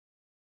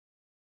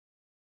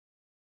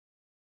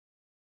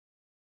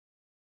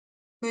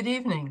Good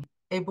evening,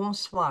 et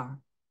bonsoir.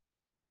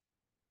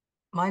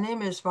 My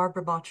name is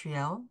Barbara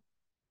Bottriell,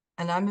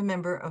 and I'm a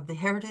member of the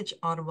Heritage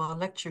Ottawa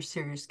Lecture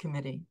Series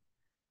Committee.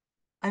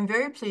 I'm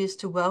very pleased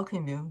to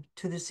welcome you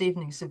to this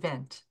evening's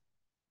event.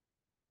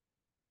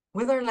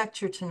 With our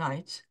lecture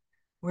tonight,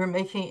 we're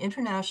making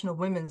International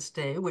Women's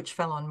Day, which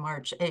fell on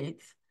March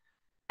 8th,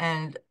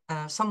 and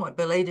somewhat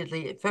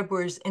belatedly,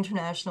 February's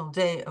International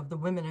Day of the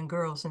Women and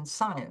Girls in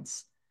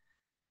Science.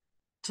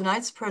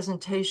 Tonight's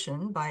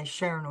presentation by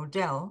Sharon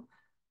Odell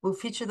will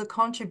feature the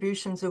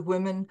contributions of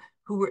women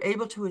who were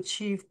able to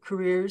achieve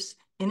careers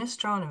in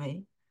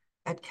astronomy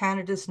at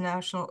Canada's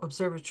National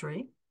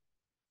Observatory,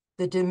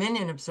 the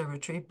Dominion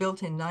Observatory,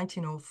 built in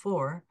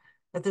 1904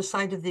 at the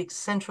site of the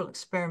Central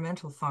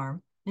Experimental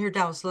Farm near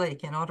Dow's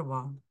Lake in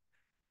Ottawa.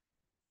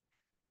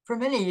 For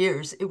many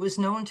years, it was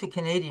known to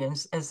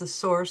Canadians as the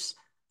source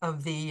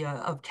of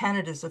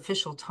Canada's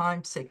official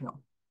time signal.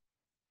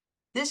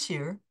 This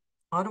year,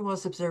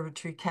 Ottawa's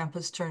observatory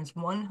campus turns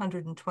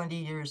 120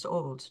 years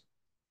old,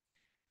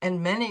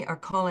 and many are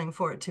calling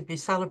for it to be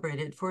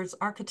celebrated for its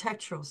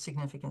architectural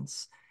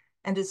significance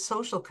and its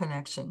social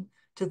connection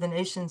to the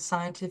nation's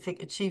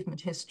scientific achievement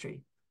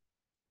history.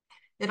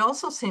 It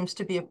also seems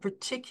to be a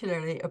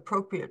particularly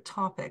appropriate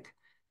topic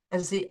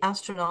as the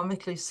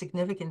astronomically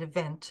significant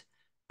event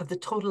of the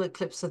total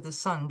eclipse of the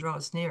sun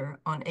draws near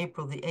on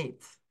April the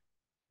 8th.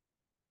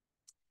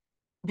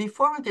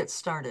 Before we get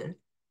started,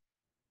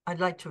 I'd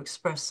like to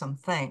express some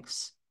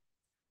thanks.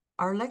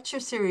 Our lecture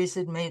series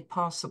is made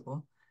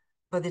possible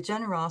by the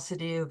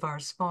generosity of our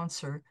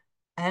sponsor,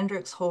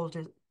 Andrex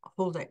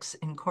Holdex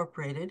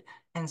Incorporated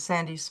and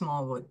Sandy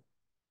Smallwood.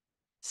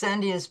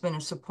 Sandy has been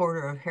a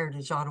supporter of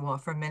Heritage Ottawa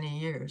for many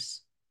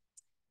years.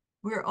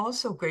 We are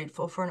also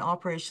grateful for an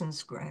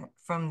operations grant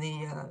from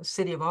the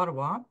City of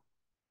Ottawa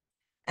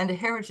and a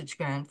heritage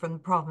grant from the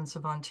province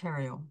of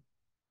Ontario.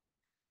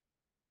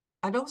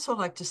 I'd also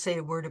like to say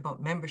a word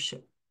about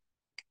membership.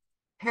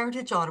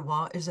 Heritage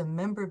Ottawa is a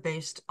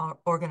member-based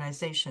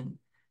organization,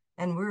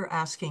 and we're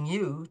asking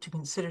you to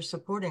consider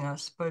supporting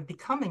us by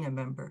becoming a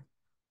member,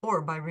 or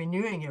by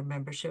renewing your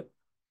membership,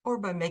 or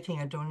by making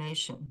a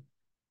donation.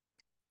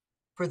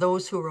 For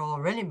those who are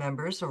already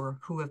members or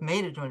who have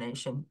made a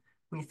donation,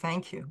 we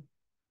thank you.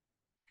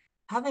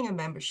 Having a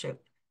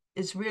membership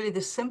is really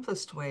the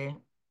simplest way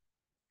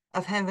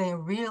of having a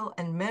real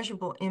and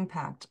measurable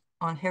impact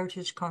on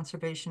heritage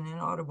conservation in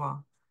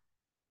Ottawa,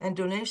 and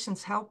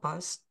donations help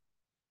us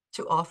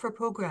to offer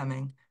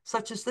programming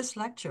such as this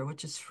lecture,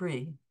 which is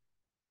free.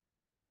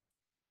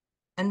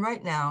 And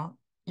right now,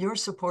 your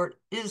support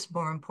is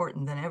more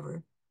important than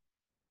ever.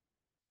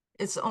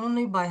 It's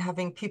only by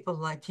having people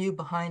like you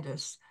behind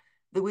us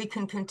that we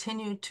can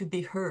continue to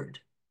be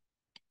heard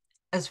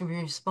as we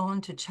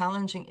respond to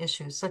challenging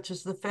issues such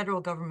as the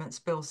federal government's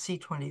Bill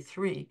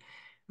C-23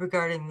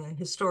 regarding the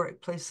Historic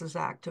Places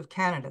Act of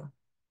Canada,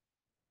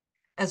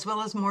 as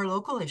well as more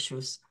local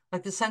issues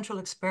like the Central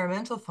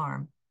Experimental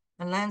Farm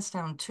and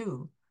Lansdowne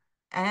 2,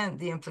 and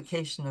the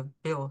implication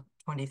of Bill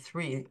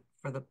 23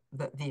 for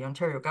the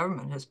Ontario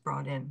government has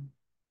brought in.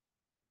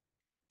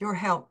 Your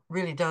help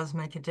really does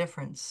make a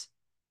difference.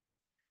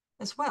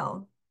 As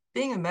well,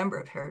 being a member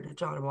of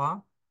Heritage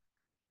Ottawa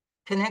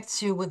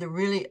connects you with a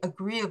really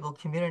agreeable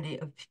community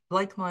of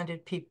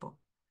like-minded people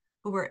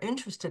who are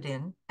interested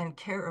in and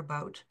care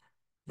about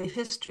the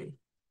history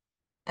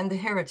and the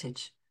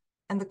heritage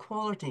and the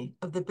quality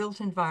of the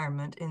built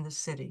environment in the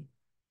city.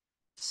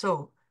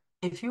 So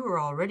if you are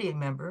already a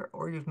member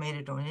or you've made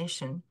a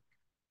donation,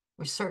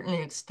 we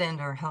certainly extend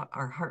our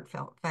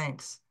heartfelt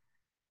thanks.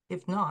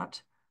 If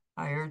not,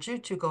 I urge you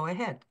to go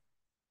ahead.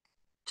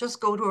 Just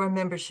go to our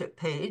membership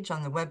page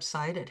on the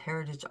website at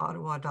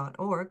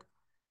heritageottawa.org,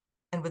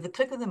 and with a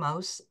click of the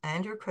mouse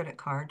and your credit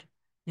card,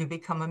 you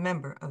become a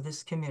member of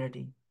this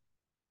community.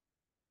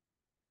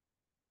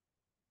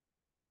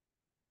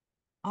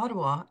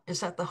 Ottawa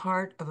is at the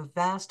heart of a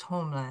vast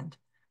homeland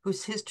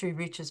whose history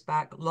reaches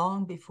back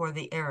long before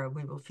the era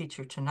we will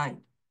feature tonight.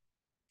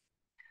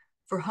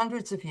 For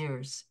hundreds of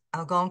years,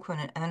 Algonquin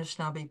and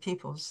Anishinaabe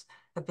peoples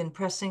have been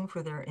pressing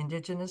for their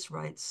Indigenous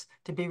rights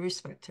to be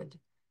respected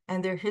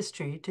and their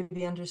history to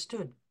be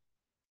understood.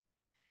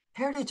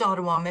 Heritage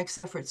Ottawa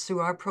makes efforts through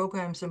our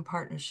programs and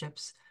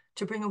partnerships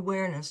to bring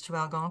awareness to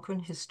Algonquin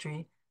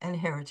history and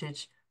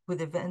heritage with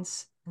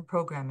events and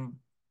programming.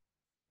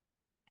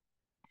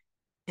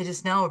 It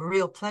is now a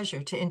real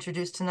pleasure to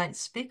introduce tonight's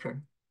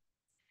speaker.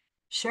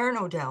 Sharon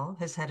Odell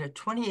has had a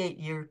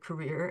 28-year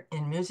career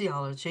in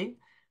museology.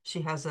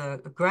 She has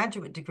a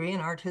graduate degree in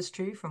art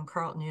history from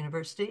Carleton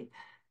University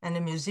and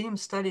a museum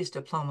studies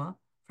diploma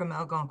from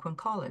Algonquin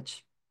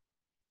College.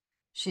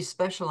 She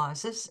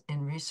specializes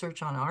in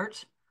research on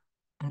art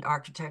and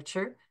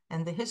architecture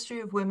and the history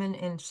of women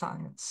in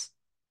science.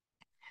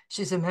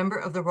 She's a member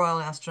of the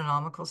Royal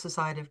Astronomical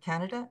Society of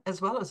Canada,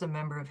 as well as a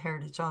member of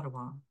Heritage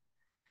Ottawa.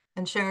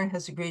 And Sharon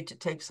has agreed to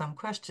take some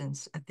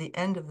questions at the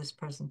end of this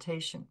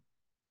presentation.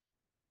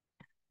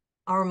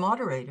 Our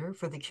moderator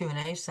for the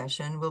Q&A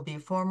session will be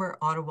former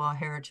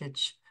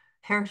Heritage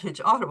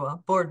Ottawa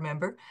board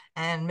member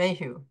Anne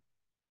Mayhew.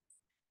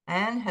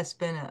 Anne has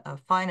been a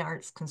fine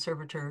arts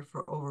conservator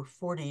for over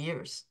 40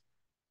 years,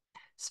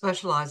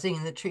 specializing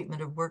in the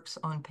treatment of works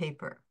on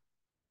paper.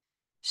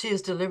 She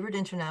has delivered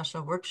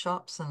international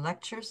workshops and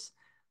lectures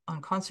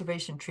on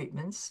conservation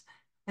treatments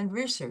and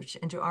research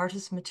into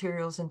artist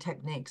materials and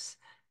techniques,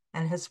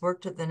 and has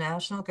worked at the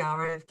National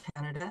Gallery of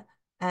Canada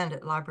and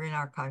at Library and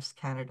Archives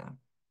Canada.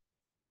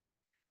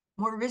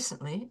 More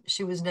recently,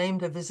 she was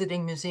named a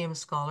visiting museum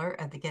scholar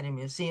at the Getty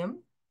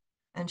Museum,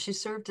 and she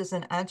served as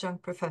an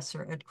adjunct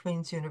professor at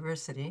Queen's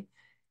University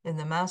in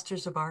the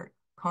Masters of Art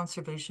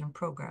Conservation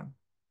program.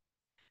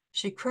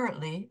 She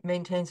currently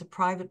maintains a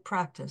private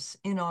practice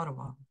in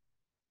Ottawa.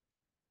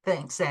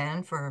 Thanks,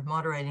 Anne, for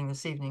moderating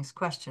this evening's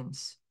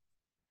questions.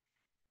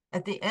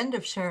 At the end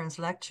of Sharon's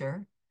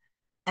lecture,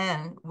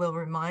 Anne will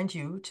remind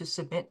you to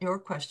submit your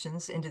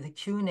questions into the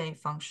Q&A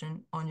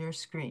function on your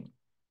screen.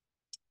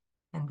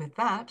 And with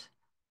that,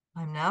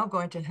 I'm now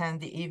going to hand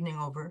the evening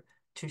over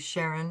to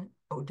Sharon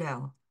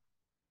Odell.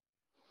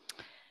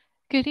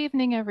 Good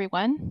evening,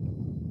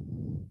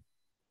 everyone.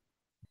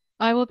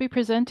 I will be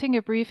presenting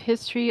a brief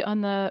history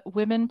on the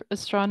women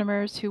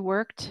astronomers who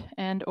worked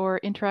and or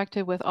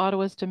interacted with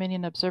Ottawa's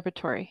Dominion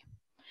Observatory,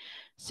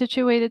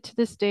 situated to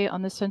this day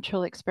on the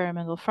Central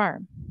Experimental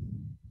Farm.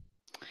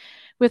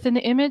 With an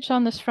image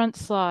on this front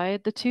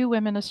slide, the two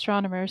women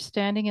astronomers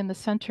standing in the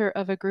center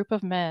of a group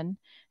of men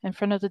in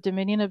front of the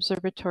Dominion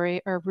Observatory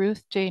are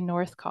Ruth J.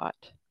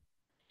 Northcott.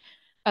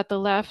 At the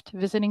left,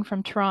 visiting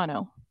from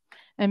Toronto,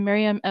 and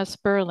Miriam S.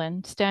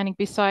 Burland standing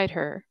beside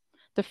her,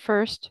 the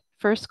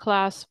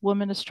first-class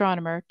woman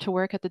astronomer to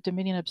work at the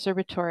Dominion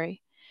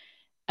Observatory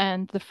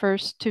and the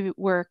first to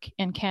work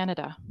in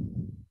Canada.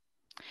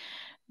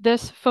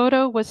 This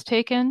photo was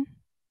taken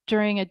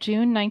during a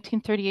June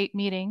 1938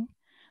 meeting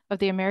of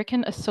the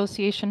American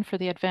Association for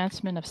the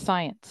Advancement of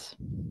Science.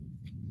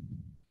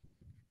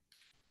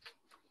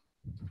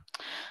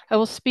 I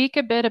will speak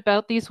a bit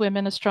about these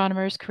women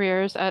astronomers'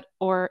 careers at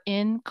or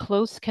in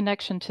close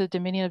connection to the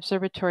Dominion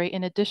Observatory,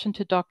 in addition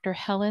to Dr.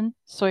 Helen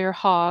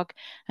Sawyer-Hogg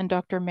and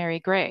Dr. Mary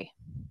Gray.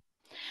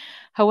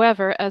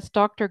 However, as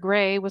Dr.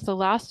 Gray was the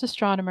last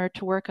astronomer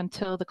to work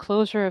until the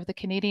closure of the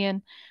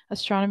Canadian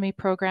astronomy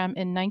program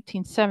in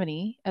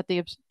 1970 at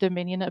the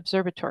Dominion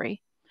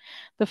Observatory,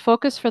 the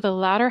focus for the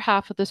latter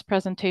half of this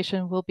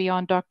presentation will be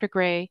on Dr.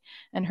 Gray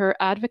and her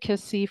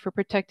advocacy for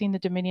protecting the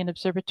Dominion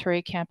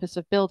Observatory campus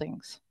of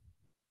buildings.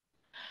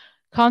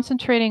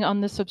 Concentrating on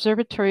this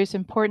observatory's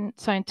important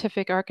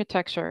scientific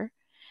architecture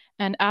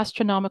and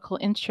astronomical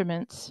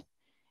instruments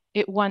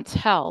it once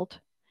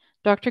held,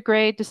 Dr.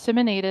 Gray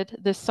disseminated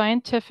this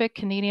scientific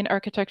Canadian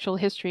architectural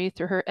history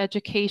through her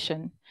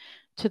education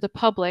to the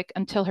public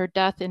until her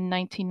death in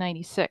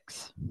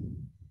 1996.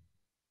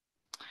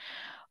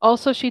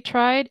 Also, she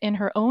tried in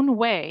her own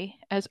way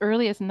as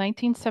early as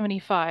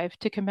 1975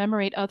 to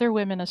commemorate other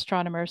women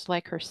astronomers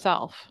like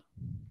herself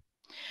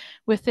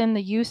within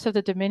the use of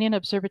the Dominion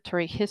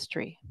Observatory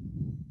history.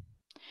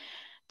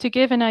 To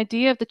give an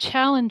idea of the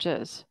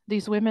challenges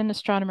these women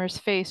astronomers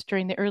faced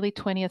during the early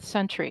 20th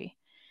century,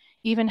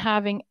 even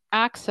having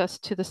access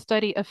to the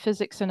study of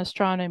physics and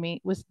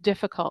astronomy was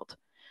difficult,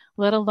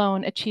 let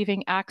alone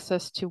achieving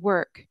access to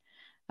work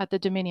at the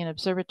Dominion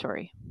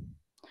Observatory.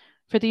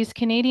 For these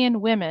Canadian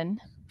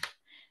women,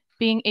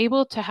 being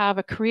able to have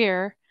a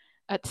career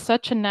at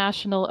such a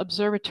national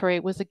observatory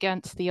was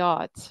against the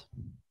odds.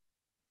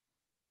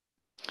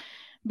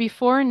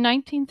 Before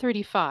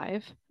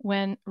 1935,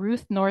 when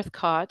Ruth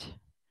Northcott,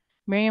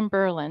 Miriam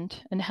Burland,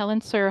 and Helen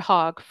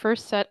Sawyer-Hogg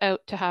first set out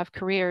to have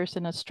careers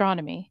in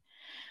astronomy,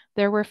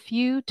 there were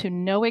few to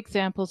no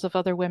examples of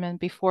other women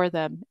before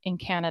them in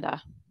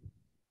Canada.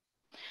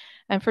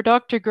 And for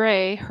Dr.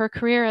 Gray, her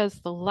career as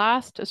the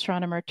last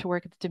astronomer to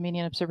work at the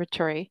Dominion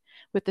Observatory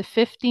with the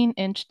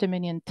 15-inch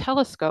Dominion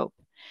telescope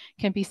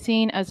can be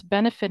seen as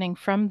benefiting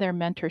from their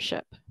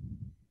mentorship,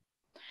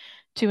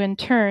 to in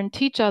turn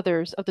teach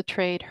others of the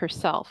trade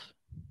herself.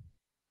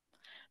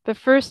 But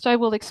first, I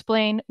will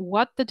explain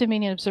what the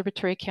Dominion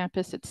Observatory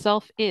campus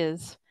itself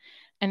is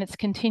and its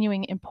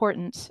continuing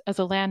importance as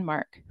a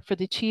landmark for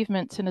the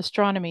achievements in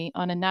astronomy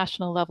on a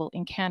national level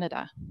in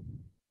Canada.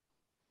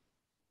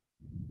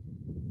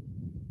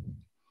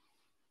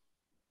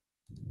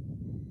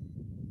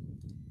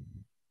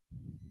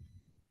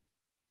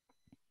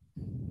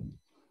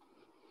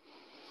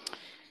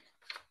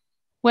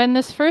 When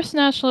this first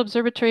National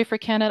Observatory for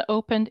Canada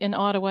opened in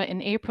Ottawa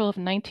in April of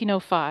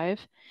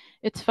 1905,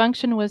 its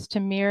function was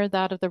to mirror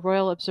that of the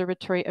Royal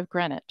Observatory of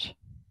Greenwich,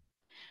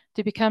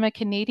 to become a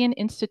Canadian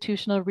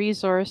institutional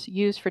resource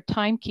used for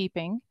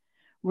timekeeping,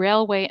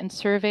 railway and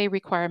survey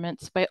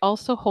requirements by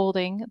also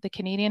holding the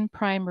Canadian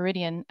prime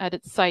meridian at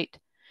its site.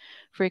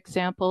 For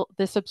example,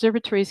 this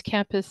observatory's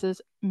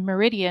campus's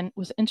meridian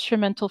was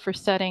instrumental for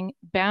setting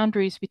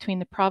boundaries between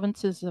the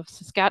provinces of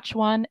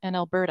Saskatchewan and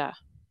Alberta.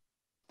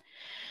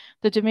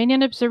 The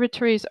Dominion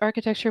Observatory's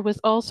architecture was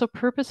also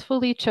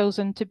purposefully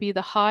chosen to be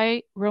the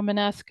high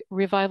Romanesque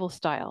revival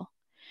style,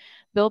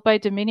 built by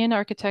Dominion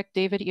architect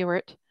David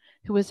Ewart,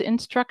 who was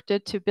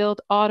instructed to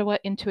build Ottawa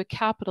into a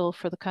capital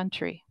for the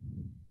country.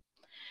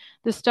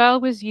 The style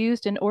was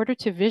used in order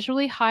to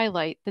visually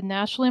highlight the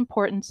national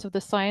importance of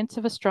the science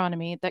of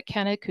astronomy that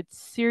Canada could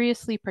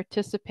seriously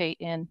participate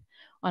in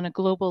on a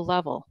global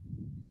level.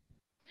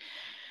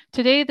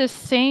 Today, this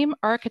same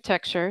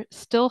architecture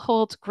still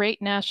holds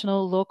great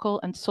national, local,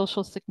 and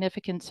social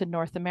significance in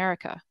North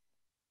America.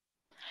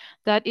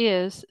 That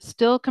is,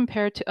 still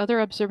compared to other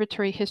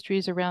observatory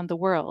histories around the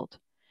world.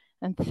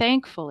 And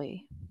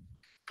thankfully,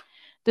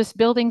 this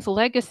building's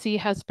legacy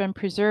has been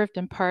preserved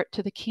in part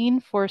to the keen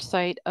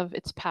foresight of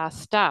its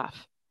past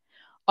staff,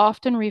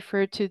 often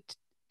referred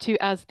to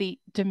as the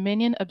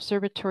Dominion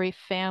Observatory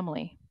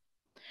family,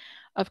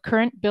 of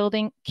current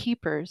building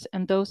keepers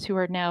and those who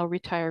are now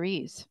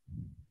retirees.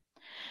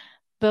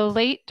 The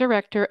late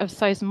director of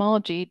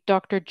seismology,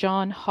 Dr.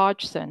 John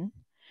Hodgson,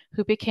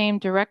 who became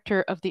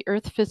director of the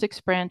Earth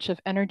Physics branch of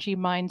Energy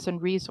Mines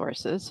and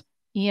Resources,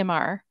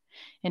 EMR,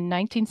 in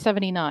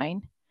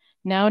 1979,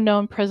 now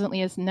known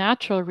presently as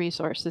Natural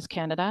Resources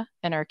Canada,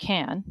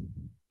 NRCan,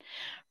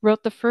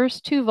 wrote the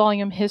first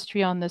two-volume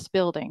history on this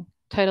building,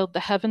 titled The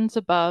Heavens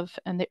Above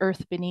and the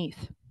Earth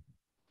Beneath.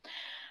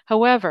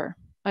 However,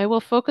 I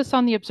will focus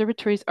on the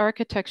observatory's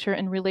architecture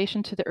in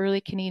relation to the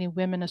early Canadian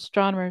women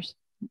astronomers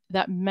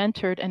that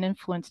mentored and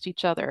influenced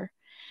each other.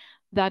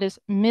 That is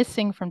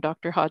missing from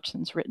Dr.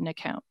 Hodgson's written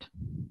account.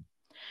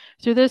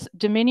 Through this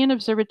Dominion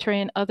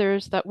Observatory and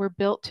others that were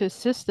built to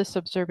assist this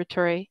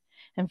observatory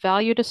and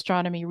valued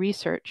astronomy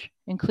research,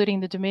 including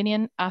the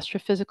Dominion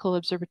Astrophysical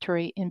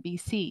Observatory in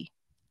BC,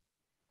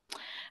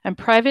 and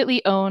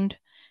privately owned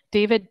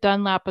David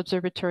Dunlap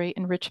Observatory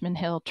in Richmond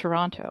Hill,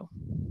 Toronto.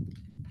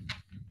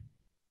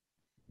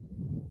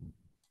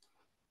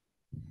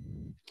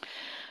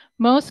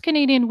 Most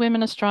Canadian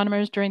women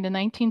astronomers during the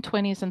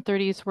 1920s and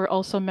 30s were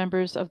also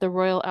members of the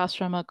Royal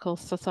Astronomical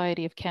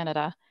Society of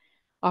Canada,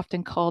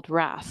 often called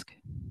RASC.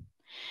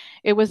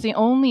 It was the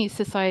only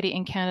society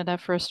in Canada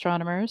for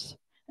astronomers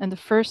and the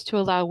first to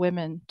allow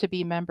women to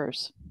be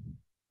members.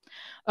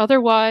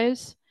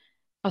 Otherwise,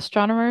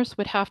 astronomers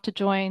would have to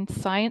join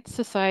science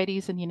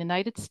societies in the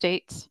United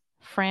States,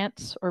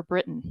 France, or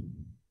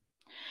Britain.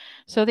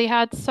 So they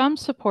had some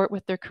support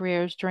with their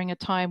careers during a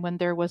time when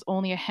there was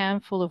only a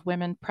handful of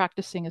women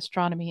practicing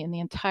astronomy in the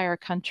entire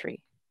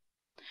country.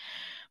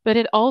 But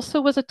it also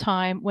was a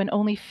time when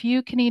only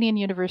few Canadian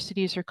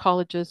universities or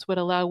colleges would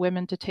allow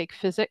women to take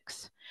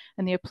physics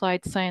and the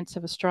applied science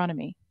of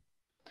astronomy.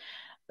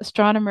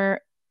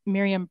 Astronomer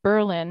Miriam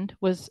Burland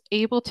was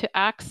able to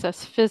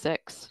access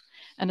physics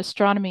and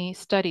astronomy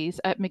studies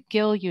at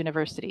McGill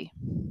University.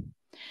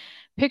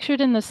 Pictured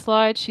in the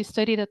slide, she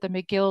studied at the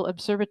McGill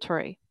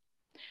Observatory,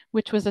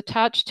 which was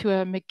attached to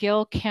a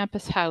McGill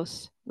campus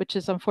house, which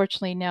is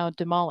unfortunately now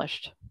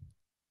demolished.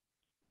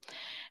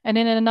 And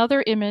in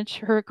another image,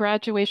 her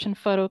graduation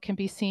photo can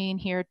be seen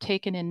here,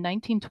 taken in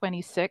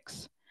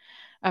 1926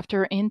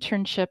 after her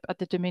internship at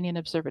the Dominion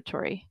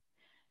Observatory,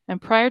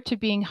 and prior to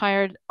being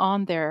hired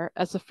on there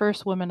as the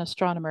first woman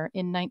astronomer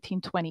in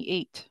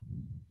 1928.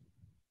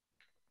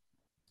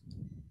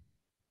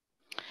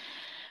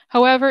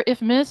 However,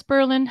 if Ms.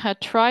 Burland had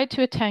tried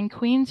to attend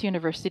Queen's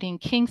University in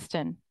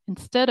Kingston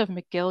instead of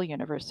McGill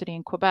University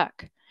in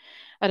Quebec,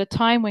 at a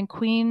time when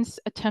Queen's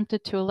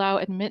attempted to allow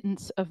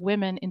admittance of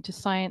women into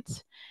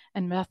science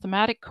and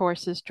mathematics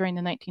courses during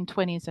the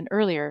 1920s and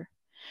earlier,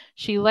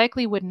 she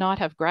likely would not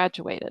have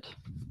graduated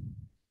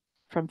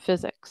from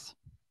physics.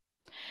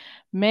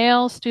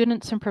 Male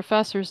students and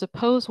professors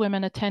opposed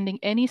women attending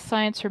any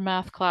science or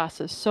math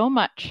classes so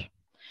much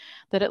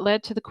that it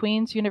led to the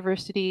Queen's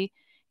University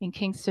in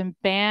Kingston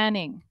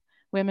banning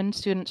women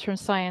students from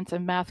science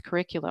and math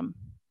curriculum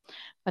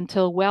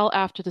until well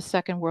after the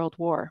Second World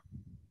War.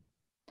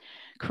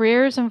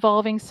 Careers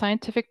involving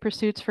scientific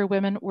pursuits for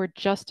women were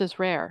just as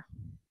rare,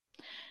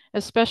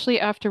 especially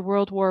after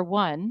World War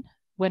I,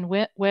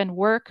 when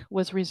work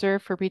was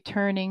reserved for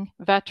returning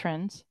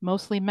veterans,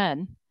 mostly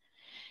men.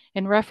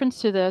 In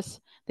reference to this,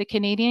 the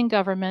Canadian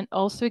government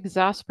also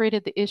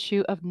exacerbated the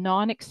issue of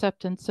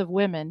non-acceptance of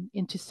women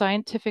into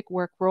scientific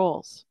work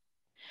roles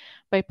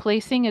by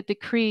placing a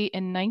decree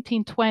in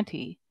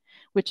 1920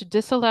 which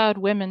disallowed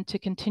women to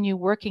continue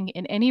working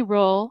in any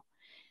role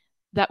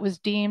that was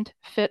deemed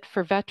fit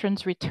for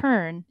veterans'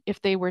 return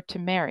if they were to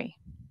marry.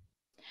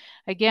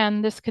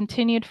 Again, this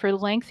continued for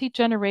lengthy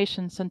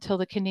generations until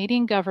the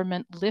Canadian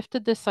government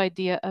lifted this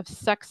idea of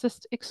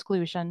sexist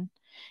exclusion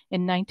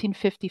in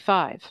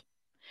 1955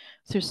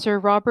 through Sir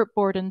Robert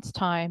Borden's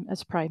time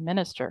as Prime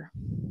Minister.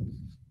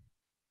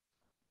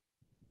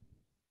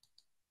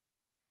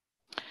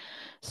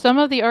 Some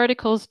of the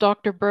articles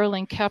Dr.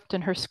 Burland kept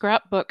in her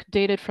scrapbook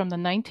dated from the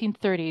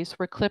 1930s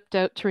were clipped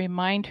out to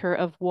remind her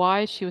of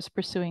why she was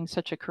pursuing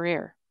such a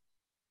career.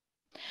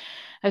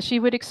 As she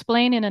would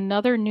explain in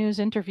another news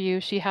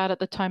interview she had at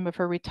the time of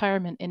her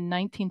retirement in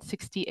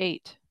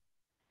 1968,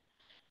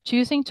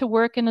 choosing to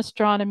work in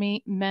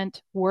astronomy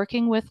meant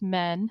working with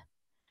men,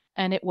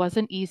 and it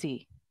wasn't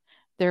easy.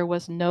 There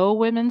was no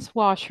women's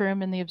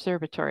washroom in the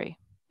observatory.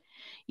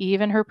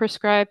 Even her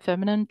prescribed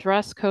feminine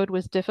dress code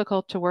was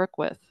difficult to work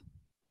with.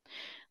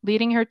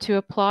 leading her to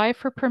apply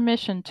for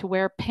permission to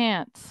wear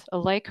pants,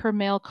 like her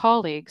male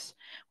colleagues,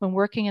 when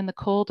working in the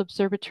cold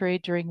observatory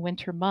during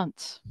winter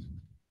months.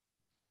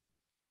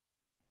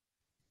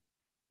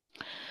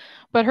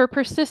 But her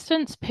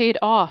persistence paid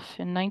off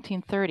in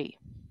 1930.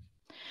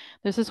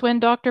 This is when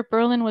Dr.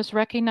 Burland was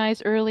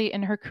recognized early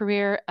in her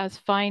career as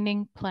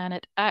finding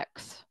Planet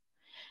X,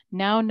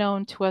 now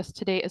known to us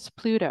today as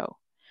Pluto,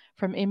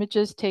 from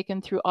images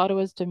taken through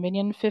Ottawa's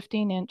Dominion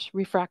 15-inch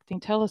refracting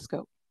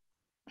telescope.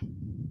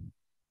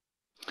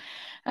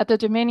 At the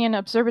Dominion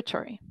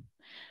Observatory,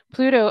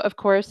 Pluto, of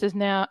course, is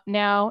now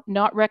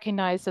not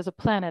recognized as a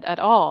planet at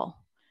all.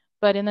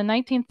 But in the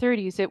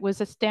 1930s, it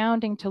was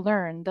astounding to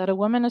learn that a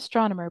woman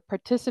astronomer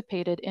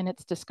participated in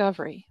its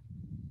discovery.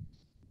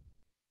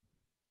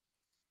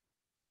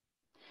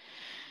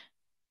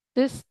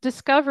 This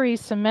discovery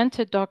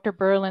cemented Dr.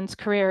 Burland's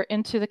career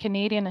into the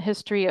Canadian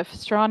history of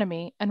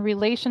astronomy and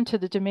relation to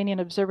the Dominion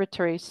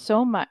Observatory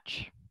so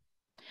much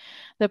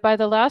that by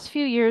the last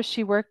few years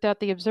she worked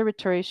at the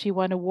observatory, she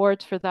won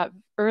awards for that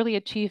early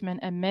achievement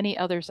and many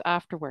others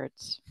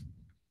afterwards.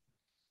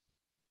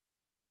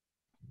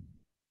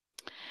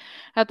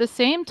 At the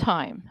same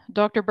time,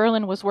 Dr.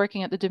 Burland was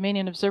working at the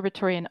Dominion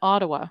Observatory in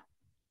Ottawa.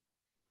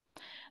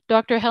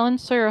 Dr. Helen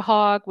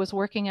Sawyer-Hogg was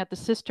working at the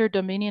sister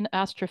Dominion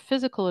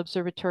Astrophysical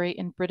Observatory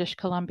in British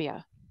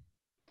Columbia,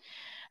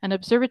 an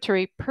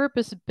observatory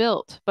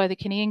purpose-built by the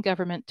Canadian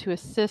government to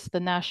assist the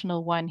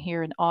national one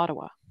here in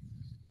Ottawa.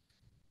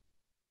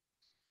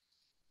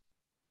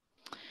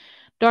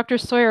 Dr.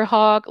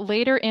 Sawyer-Hogg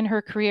later in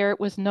her career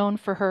was known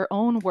for her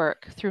own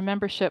work through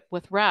membership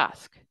with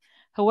RASC.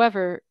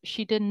 However,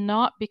 she did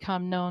not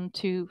become known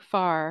too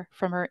far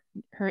from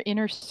her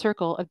inner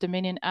circle of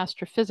Dominion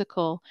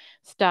Astrophysical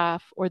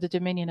staff or the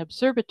Dominion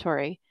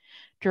Observatory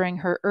during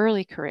her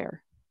early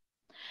career.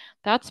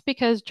 That's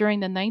because during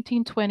the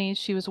 1920s,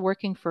 she was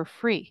working for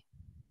free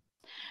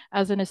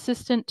as an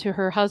assistant to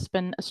her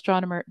husband,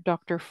 astronomer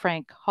Dr.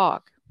 Frank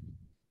Hogg.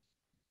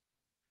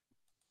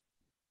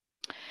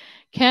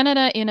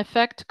 Canada, in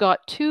effect,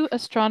 got 2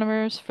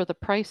 astronomers for the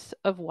price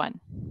of 1.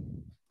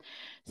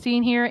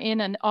 Seen here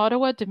in an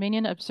Ottawa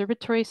Dominion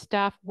Observatory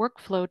staff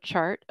workflow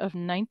chart of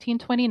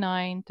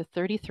 1929 to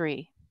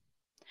 33.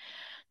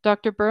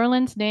 Dr.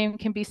 Burland's name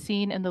can be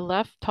seen in the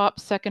left top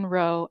second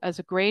row as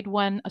a grade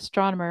 1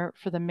 astronomer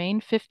for the main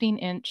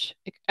 15-inch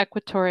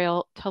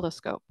equatorial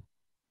telescope.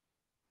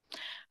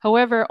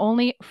 However,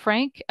 only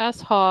Frank S.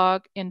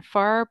 Hogg in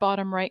far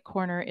bottom right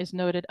corner is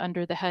noted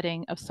under the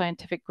heading of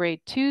Scientific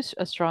Grade 2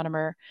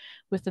 astronomer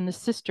within the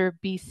sister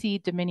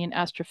BC Dominion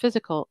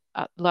Astrophysical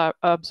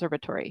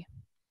Observatory.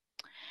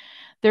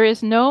 There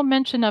is no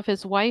mention of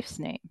his wife's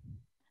name,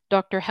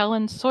 Dr.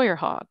 Helen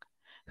Sawyer-Hogg,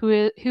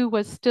 who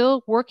was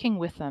still working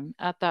with them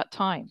at that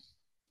time,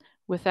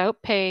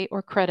 without pay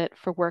or credit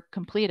for work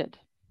completed.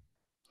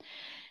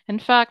 In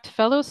fact,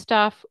 fellow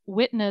staff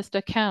witnessed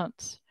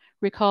accounts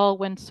recall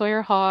when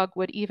Sawyer-Hogg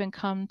would even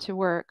come to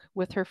work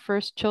with her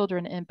first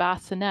children in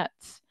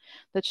bassinets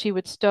that she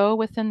would stow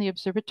within the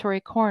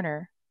observatory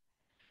corner,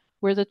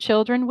 where the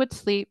children would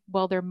sleep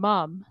while their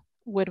mom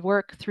would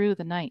work through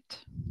the night.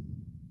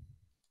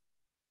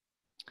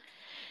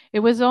 It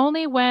was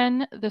only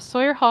when the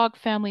Sawyer-Hogg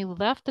family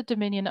left the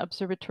Dominion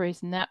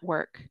Observatory's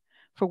network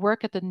for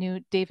work at the new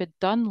David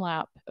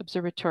Dunlap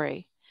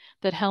Observatory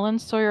that Helen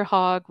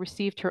Sawyer-Hogg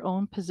received her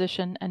own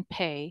position and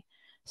pay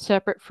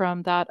separate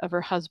from that of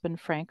her husband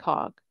Frank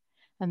Hogg,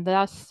 and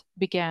thus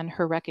began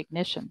her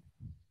recognition.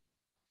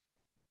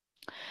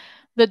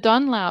 The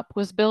Dunlap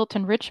was built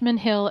in Richmond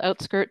Hill,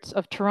 outskirts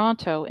of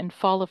Toronto in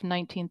fall of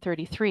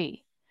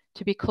 1933,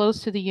 to be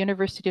close to the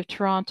University of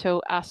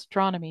Toronto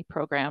astronomy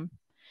program,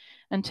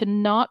 and to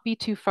not be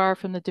too far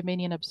from the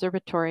Dominion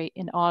Observatory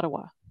in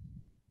Ottawa.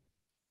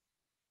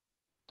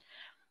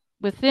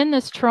 Within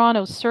this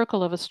Toronto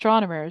circle of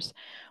astronomers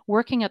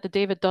working at the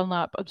David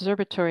Dunlap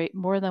Observatory,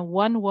 more than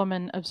one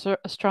woman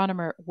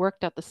astronomer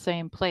worked at the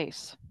same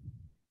place.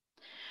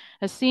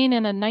 As seen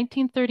in a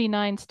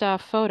 1939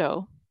 staff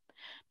photo,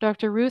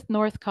 Dr. Ruth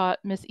Northcott,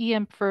 Ms.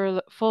 E.M.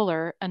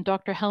 Fuller, and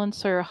Dr. Helen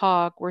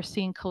Sawyer-Hogg were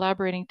seen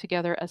collaborating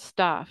together as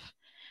staff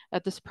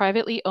at this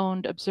privately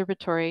owned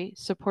observatory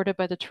supported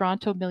by the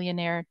Toronto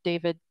millionaire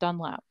David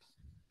Dunlap.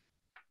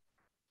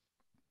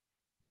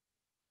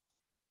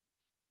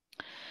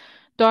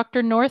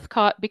 Dr.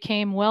 Northcott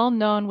became well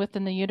known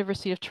within the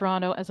University of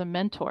Toronto as a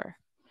mentor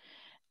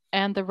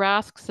and the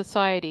RASC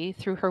Society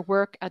through her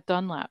work at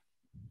Dunlap.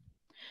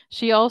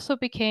 She also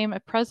became a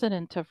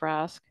president of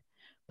RASC,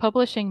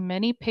 publishing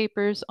many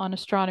papers on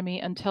astronomy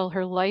until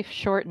her life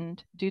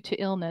shortened due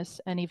to illness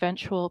and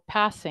eventual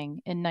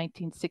passing in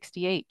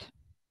 1968.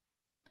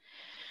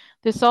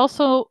 This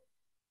also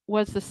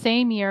was the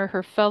same year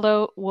her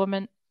fellow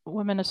woman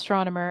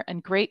astronomer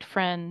and great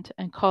friend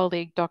and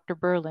colleague Dr.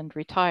 Burland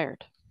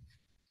retired.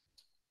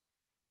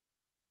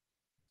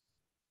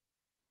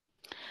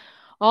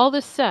 All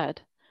this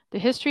said, the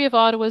history of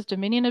Ottawa's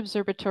Dominion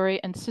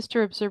Observatory and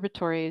sister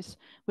observatories,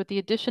 with the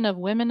addition of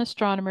women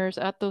astronomers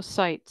at those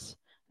sites,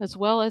 as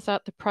well as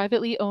at the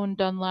privately owned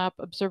Dunlap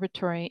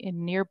Observatory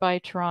in nearby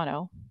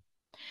Toronto,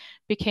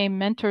 became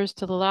mentors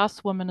to the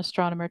last woman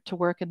astronomer to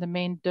work in the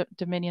main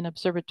Dominion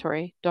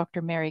Observatory,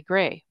 Dr. Mary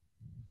Gray.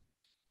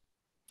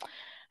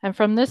 And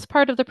from this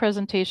part of the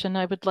presentation,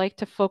 I would like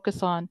to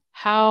focus on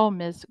how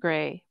Ms.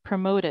 Gray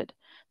promoted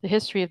the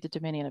history of the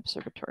Dominion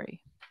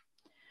Observatory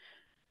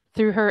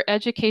through her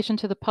education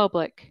to the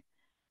public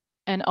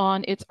and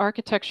on its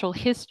architectural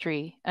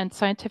history and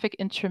scientific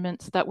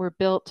instruments that were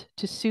built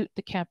to suit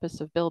the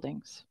campus of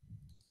buildings.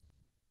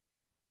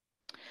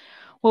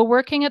 While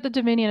working at the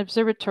Dominion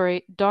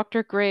Observatory,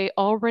 Dr. Gray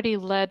already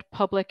led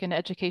public and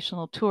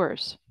educational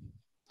tours.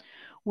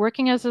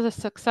 Working as a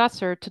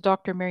successor to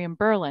Dr. Miriam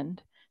Burland,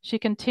 she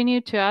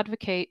continued to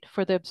advocate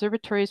for the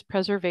observatory's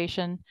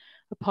preservation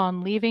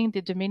upon leaving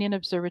the Dominion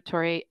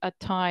Observatory at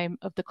time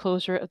of the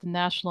closure of the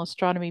National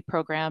Astronomy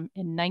program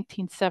in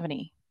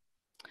 1970.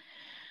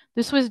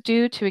 This was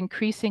due to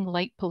increasing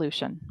light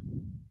pollution.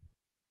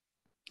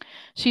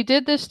 She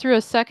did this through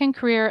a second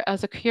career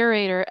as a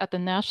curator at the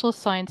National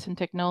Science and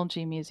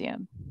Technology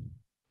Museum.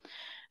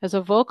 As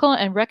a vocal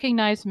and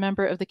recognized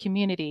member of the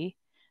community,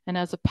 and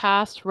as a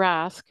past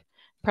RASC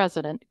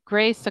president,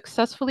 Gray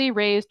successfully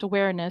raised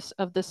awareness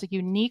of this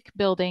unique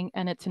building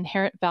and its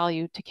inherent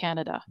value to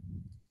Canada.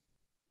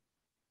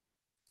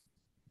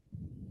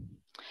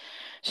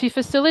 She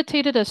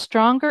facilitated a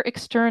stronger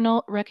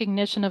external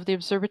recognition of the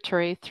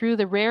observatory through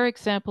the rare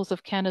examples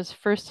of Canada's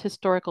first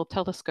historical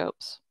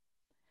telescopes.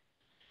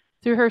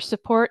 Through her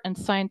support and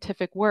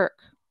scientific work,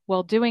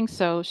 while doing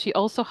so, she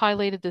also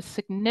highlighted the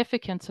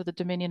significance of the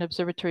Dominion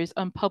Observatory's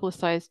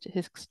unpublicized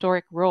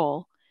historic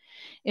role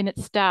in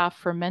its staff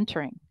for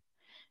mentoring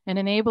and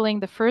enabling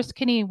the first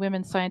Canadian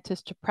women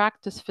scientists to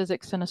practice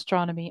physics and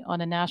astronomy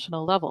on a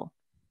national level.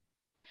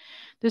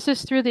 This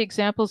is through the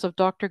examples of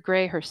Dr.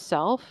 Gray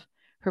herself,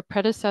 her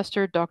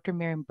predecessor, Dr.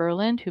 Miriam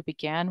Burland, who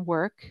began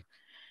work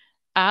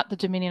at the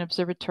Dominion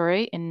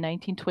Observatory in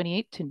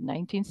 1928 to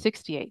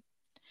 1968,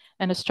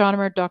 and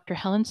astronomer Dr.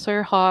 Helen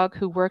Sawyer-Hogg,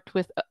 who worked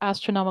with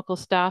astronomical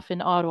staff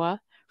in Ottawa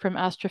from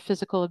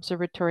Astrophysical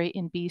Observatory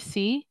in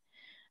BC,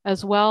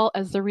 as well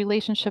as the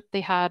relationship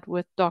they had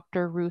with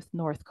Dr. Ruth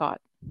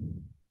Northcott.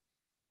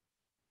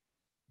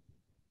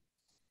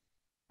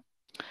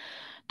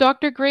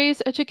 Dr.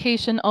 Gray's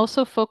education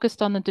also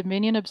focused on the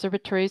Dominion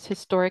Observatory's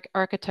historic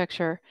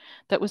architecture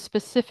that was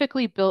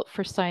specifically built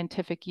for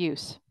scientific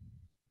use.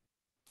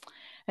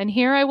 And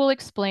here I will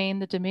explain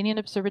the Dominion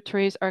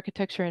Observatory's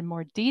architecture in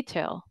more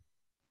detail.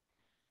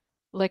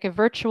 Like a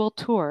virtual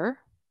tour,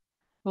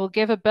 will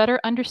give a better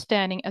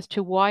understanding as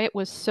to why it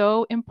was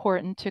so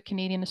important to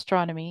Canadian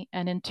astronomy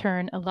and in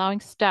turn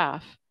allowing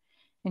staff,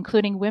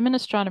 including women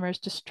astronomers,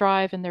 to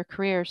strive in their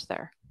careers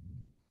there.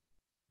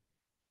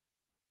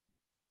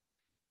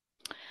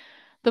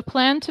 The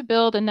plan to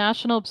build a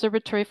national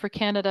observatory for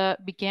Canada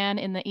began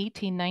in the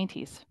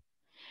 1890s,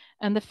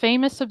 and the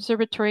famous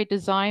observatory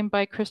designed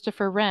by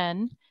Christopher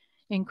Wren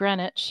in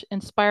Greenwich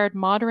inspired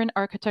modern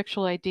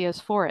architectural ideas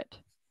for it.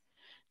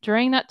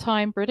 During that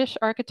time, British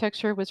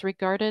architecture was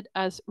regarded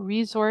as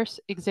resource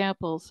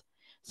examples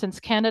since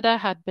Canada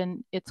had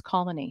been its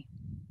colony.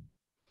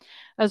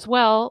 As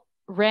well,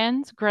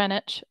 Wren's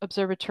Greenwich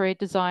Observatory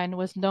design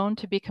was known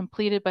to be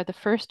completed by the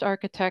first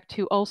architect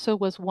who also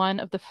was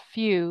one of the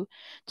few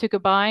to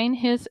combine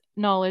his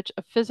knowledge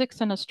of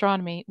physics and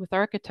astronomy with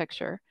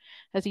architecture,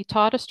 as he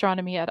taught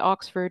astronomy at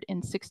Oxford in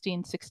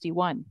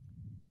 1661.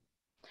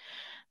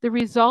 The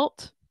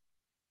result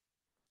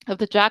of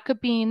the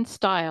Jacobean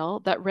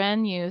style that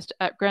Wren used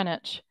at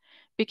Greenwich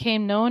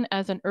became known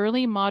as an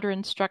early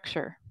modern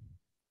structure.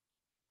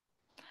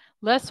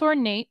 Less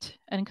ornate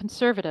and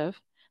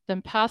conservative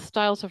than past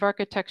styles of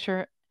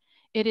architecture,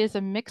 it is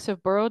a mix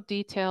of borrowed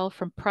detail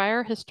from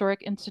prior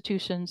historic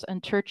institutions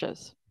and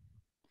churches.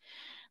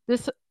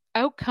 This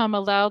outcome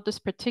allowed this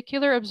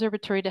particular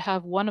observatory to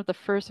have one of the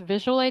first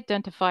visual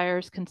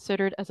identifiers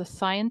considered as a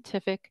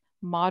scientific,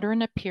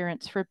 modern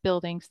appearance for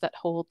buildings that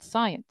hold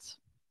science.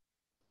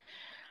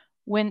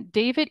 When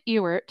David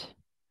Ewart,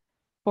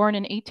 born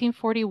in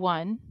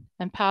 1841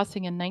 and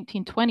passing in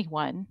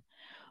 1921,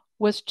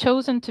 was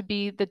chosen to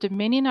be the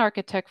Dominion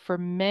architect for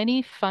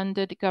many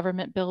funded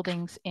government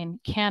buildings in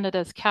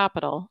Canada's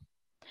capital,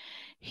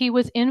 he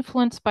was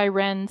influenced by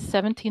Wren's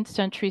 17th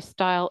century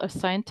style of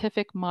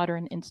scientific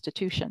modern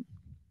institution.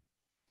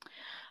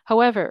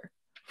 However,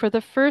 for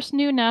the first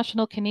new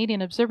national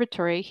Canadian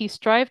observatory, he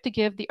strived to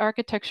give the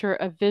architecture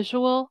a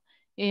visual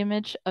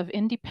image of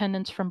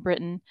independence from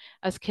Britain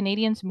as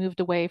Canadians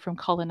moved away from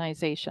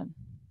colonization.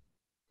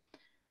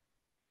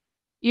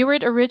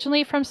 Ewart,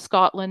 originally from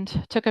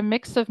Scotland, took a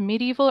mix of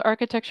medieval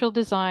architectural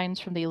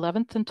designs from the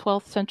 11th and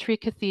 12th century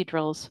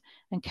cathedrals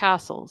and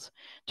castles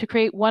to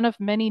create one of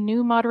many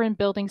new modern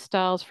building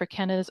styles for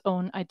Canada's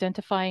own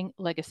identifying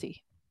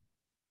legacy.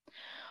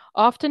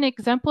 Often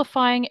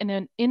exemplifying in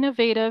an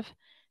innovative,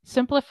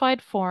 simplified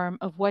form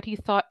of what he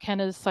thought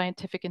Canada's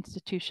scientific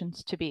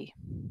institutions to be.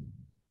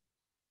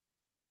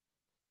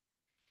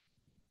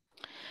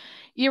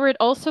 Ewart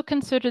also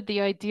considered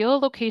the ideal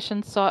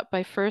location sought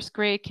by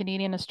first-grade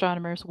Canadian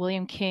astronomers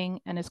William King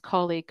and his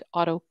colleague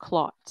Otto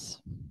Klotz.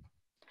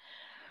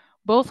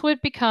 Both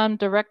would become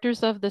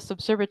directors of this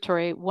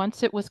observatory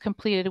once it was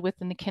completed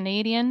within the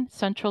Canadian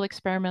Central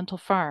Experimental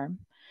Farm,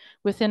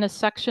 within a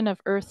section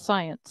of Earth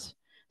Science,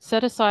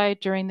 set aside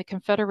during the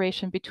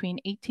Confederation between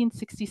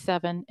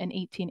 1867 and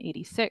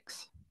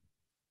 1886.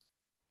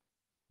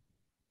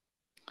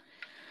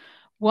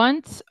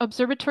 Once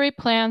observatory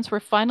plans were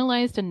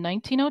finalized in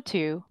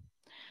 1902,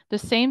 the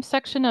same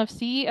section of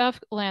CEF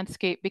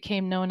landscape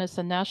became known as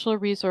the National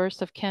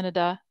Resource of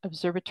Canada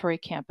Observatory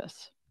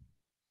Campus.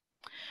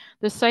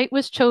 The site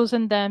was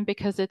chosen then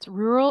because its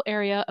rural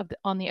area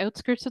on the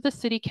outskirts of the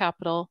city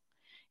capital,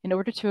 in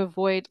order to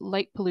avoid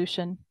light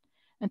pollution,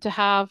 and to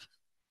have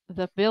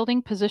the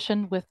building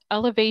positioned with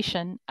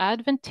elevation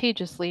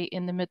advantageously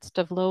in the midst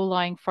of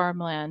low-lying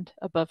farmland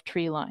above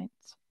tree lines.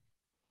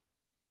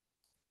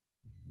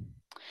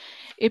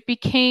 It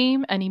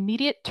became an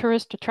immediate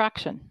tourist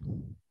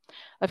attraction.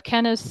 Of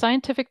Canada's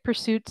scientific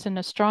pursuits in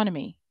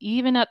astronomy,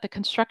 even at the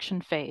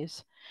construction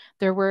phase,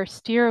 there were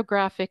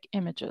stereographic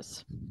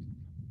images.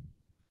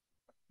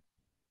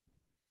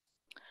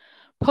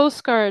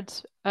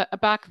 Postcards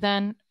back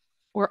then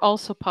were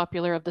also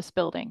popular of this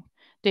building,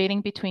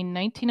 dating between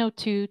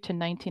 1902 to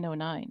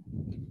 1909.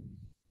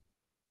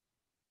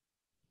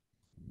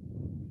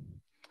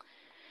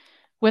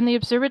 When the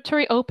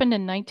observatory opened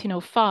in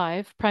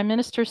 1905, Prime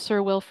Minister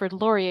Sir Wilfrid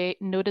Laurier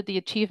noted the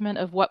achievement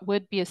of what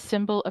would be a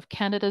symbol of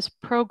Canada's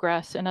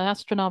progress in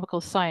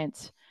astronomical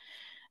science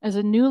as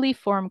a newly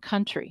formed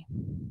country.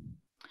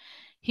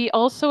 He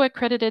also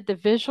accredited the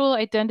visual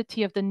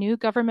identity of the new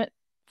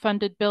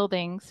government-funded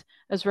buildings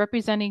as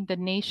representing the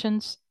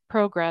nation's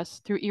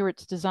progress through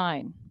ERIT's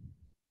design.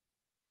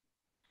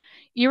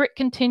 ERIT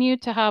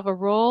continued to have a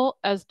role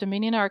as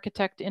Dominion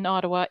architect in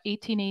Ottawa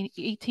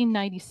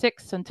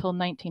 1896 until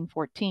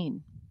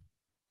 1914.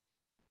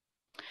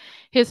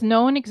 His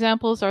known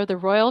examples are the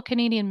Royal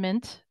Canadian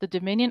Mint, the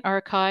Dominion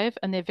Archive,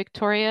 and the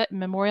Victoria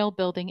Memorial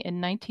Building in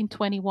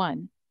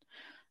 1921,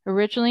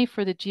 originally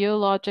for the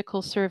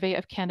Geological Survey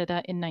of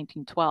Canada in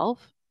 1912,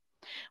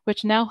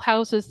 which now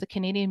houses the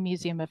Canadian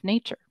Museum of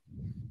Nature.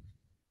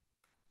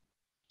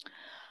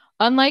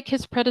 Unlike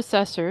his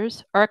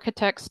predecessors,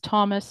 architects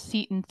Thomas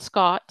Seton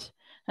Scott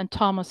and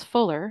Thomas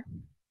Fuller,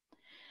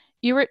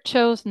 ERIT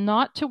chose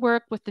not to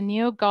work with the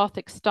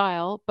neo-Gothic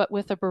style, but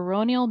with a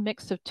baronial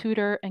mix of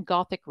Tudor and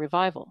Gothic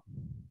revival.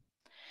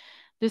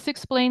 This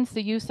explains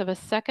the use of a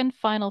second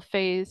final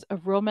phase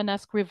of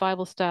Romanesque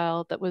revival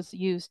style that was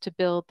used to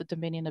build the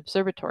Dominion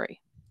Observatory.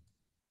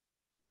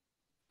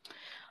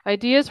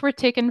 Ideas were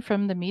taken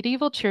from the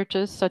medieval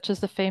churches, such as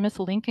the famous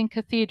Lincoln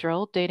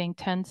Cathedral, dating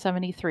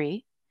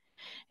 1073,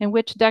 in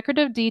which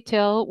decorative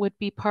detail would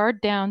be pared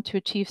down to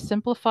achieve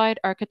simplified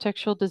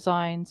architectural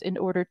designs in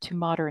order to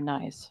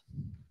modernize.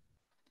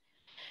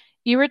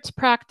 ERIT's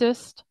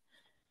practiced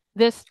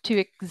this to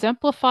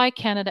exemplify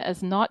Canada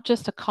as not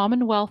just a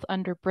commonwealth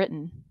under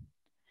Britain,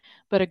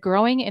 but a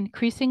growing,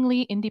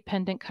 increasingly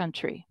independent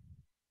country.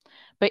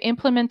 By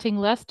implementing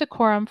less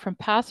decorum from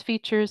past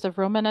features of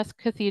Romanesque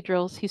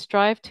cathedrals, he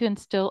strived to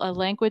instill a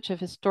language of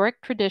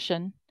historic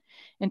tradition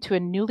into a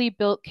newly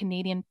built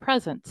Canadian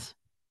presence,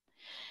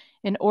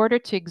 in order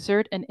to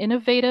exert an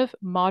innovative,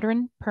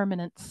 modern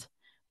permanence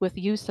with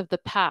use of the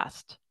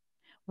past,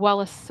 while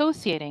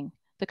associating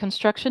the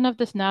construction of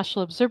this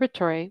National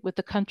Observatory with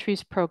the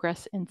country's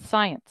progress in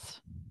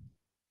science.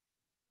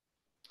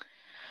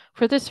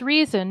 For this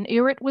reason,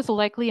 ERIT was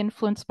likely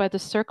influenced by the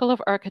circle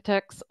of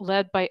architects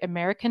led by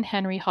American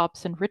Henry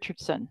Hobson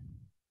Richardson,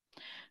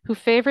 who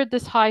favored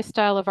this high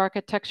style of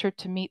architecture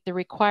to meet the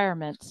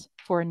requirements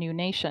for a new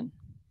nation.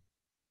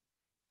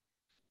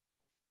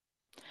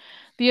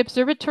 The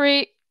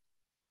observatory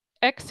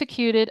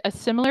executed a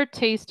similar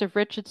taste of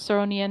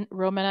Richardsonian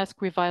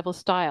Romanesque revival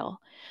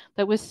style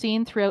that was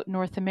seen throughout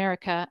North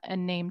America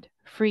and named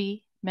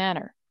Free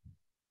Manor.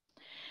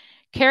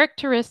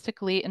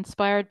 Characteristically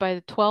inspired by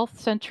the 12th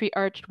century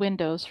arched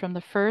windows from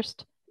the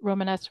first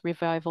Romanesque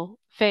revival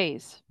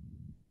phase.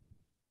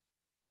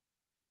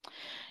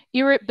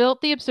 ERIT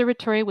built the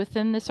observatory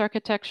within this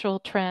architectural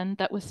trend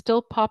that was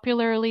still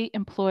popularly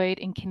employed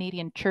in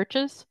Canadian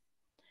churches,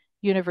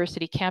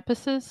 university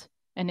campuses,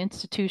 and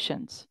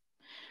institutions,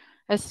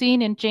 as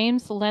seen in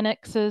James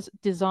Lennox's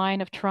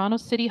design of Toronto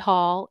City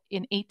Hall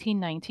in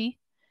 1890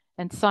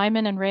 and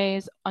Simon and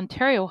Ray's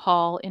Ontario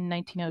Hall in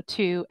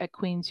 1902 at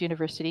Queen's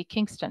University,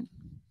 Kingston.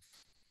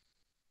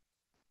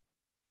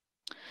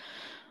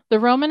 The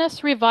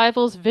Romanesque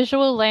revival's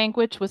visual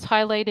language was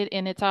highlighted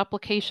in its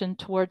application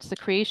towards the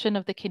creation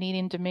of the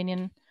Canadian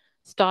Dominion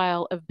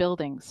style of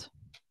buildings.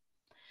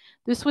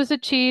 This was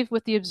achieved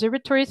with the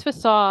observatory's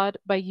facade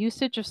by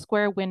usage of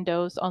square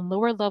windows on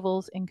lower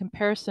levels in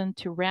comparison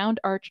to round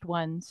arched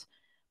ones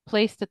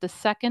placed at the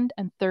second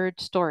and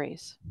third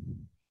stories.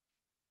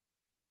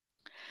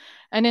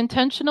 An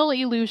intentional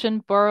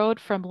illusion borrowed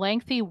from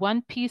lengthy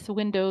one-piece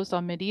windows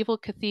on medieval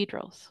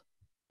cathedrals.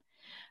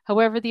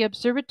 However, the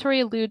observatory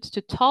alludes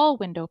to tall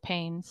window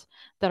panes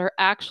that are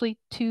actually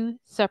two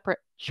separate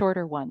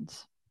shorter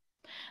ones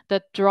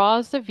that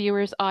draws the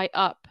viewer's eye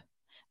up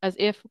as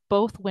if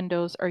both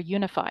windows are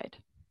unified.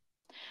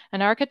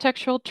 an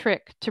architectural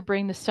trick to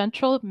bring the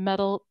central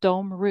metal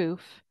dome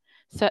roof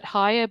set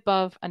high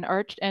above an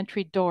arched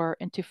entry door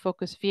into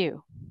focus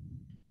view.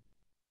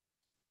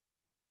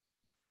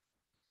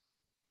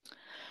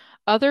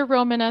 Other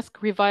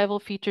Romanesque revival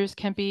features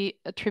can be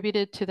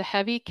attributed to the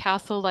heavy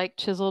castle-like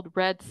chiseled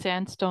red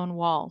sandstone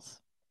walls,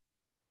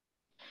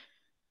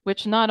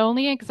 which not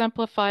only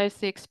exemplifies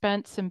the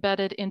expense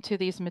embedded into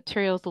these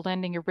materials,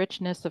 lending a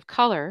richness of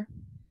color,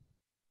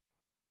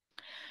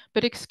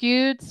 but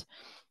exudes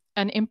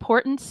an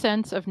important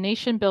sense of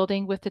nation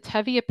building with its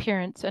heavy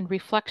appearance and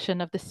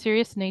reflection of the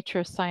serious nature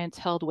of science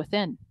held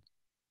within.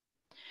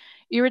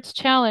 Ehret's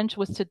challenge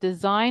was to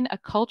design a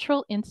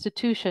cultural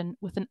institution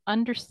with an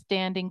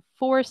understanding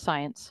for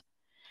science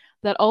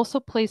that also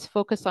placed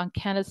focus on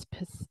Canada's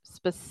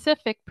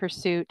specific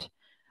pursuit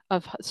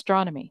of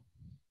astronomy.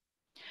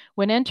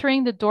 When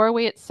entering the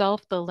doorway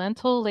itself, the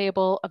lintel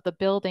label of the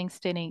building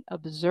stating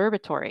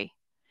Observatory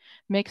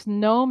makes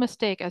no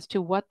mistake as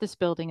to what this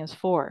building is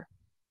for.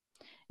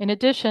 In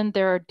addition,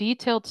 there are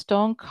detailed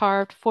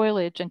stone-carved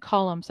foliage and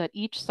columns at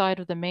each side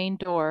of the main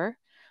door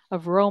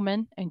of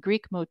Roman and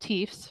Greek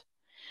motifs,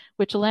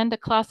 which lend a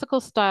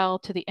classical style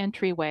to the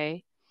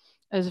entryway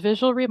as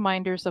visual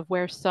reminders of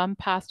where some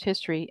past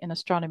history in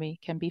astronomy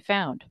can be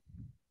found.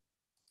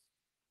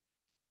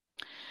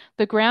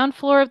 The ground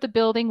floor of the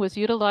building was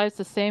utilized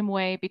the same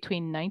way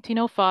between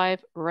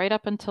 1905 right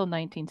up until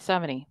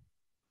 1970.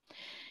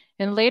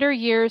 In later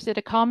years, it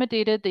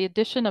accommodated the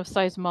addition of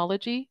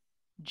seismology,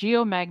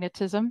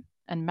 geomagnetism,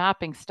 and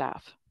mapping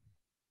staff.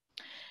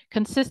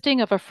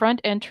 Consisting of a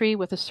front entry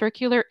with a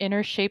circular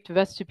inner-shaped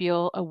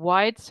vestibule, a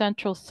wide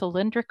central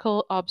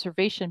cylindrical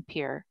observation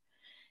pier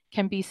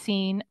can be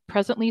seen,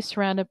 presently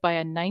surrounded by a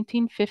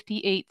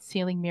 1958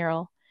 ceiling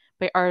mural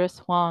by artist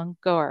Huang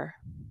Gore.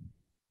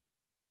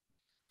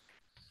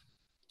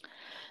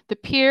 The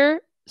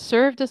pier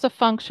served as a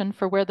function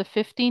for where the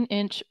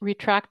 15-inch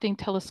retracting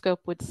telescope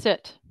would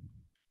sit.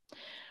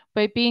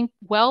 By being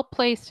well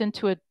placed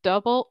into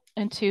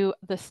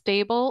the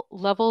stable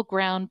level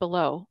ground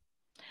below,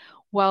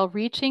 while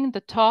reaching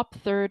the top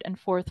third and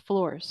fourth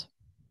floors.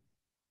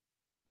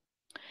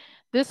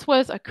 This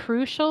was a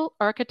crucial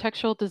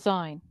architectural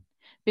design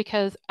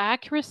because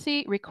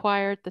accuracy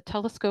required the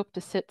telescope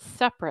to sit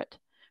separate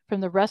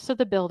from the rest of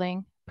the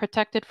building,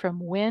 protected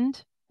from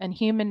wind and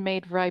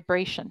human-made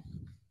vibration.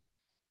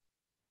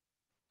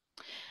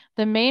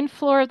 The main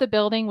floor of the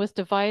building was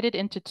divided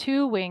into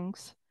two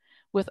wings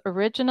with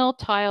original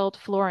tiled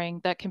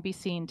flooring that can be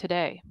seen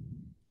today.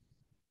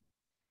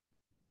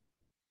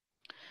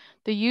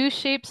 The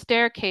U-shaped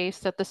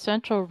staircase at the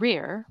central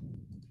rear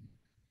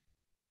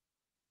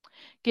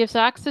gives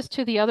access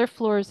to the other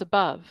floors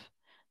above.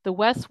 The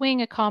west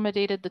wing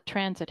accommodated the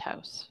transit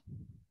house.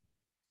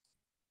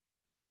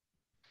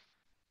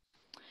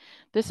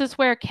 This is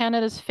where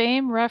Canada's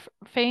famed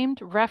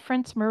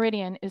reference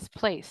meridian is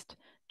placed,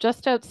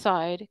 just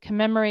outside,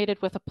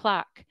 commemorated with a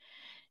plaque,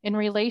 in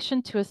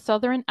relation to a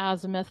southern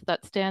azimuth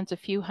that stands a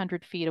few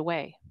hundred feet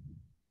away.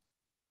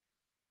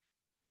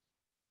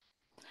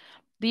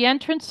 The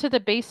entrance to the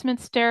basement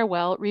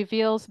stairwell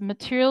reveals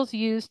materials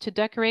used to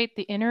decorate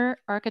the inner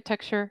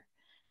architecture,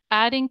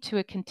 adding to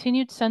a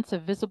continued sense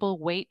of visible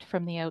weight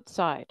from the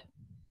outside.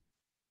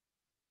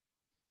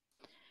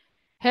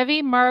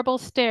 Heavy marble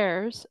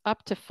stairs,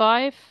 up to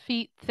 5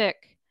 feet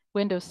thick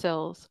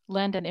windowsills,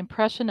 lend an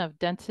impression of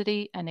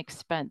density and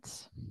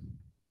expense.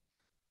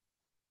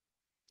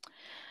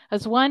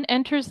 As one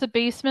enters the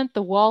basement,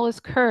 the wall is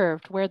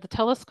curved where the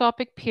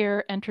telescopic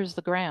pier enters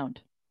the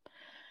ground,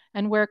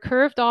 and where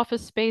curved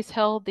office space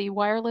held the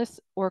wireless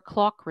or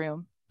clock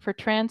room for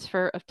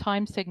transfer of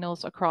time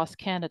signals across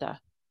Canada.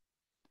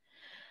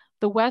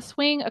 The west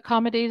wing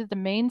accommodated the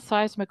main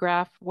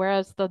seismograph,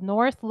 whereas the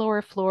north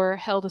lower floor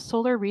held a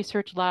solar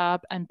research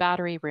lab and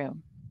battery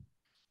room.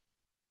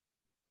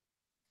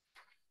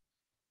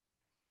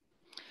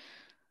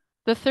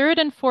 The third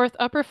and fourth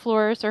upper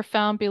floors are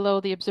found below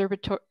the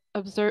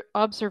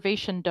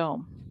observation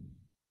dome.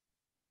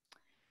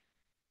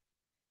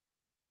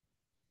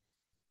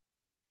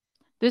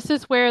 This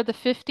is where the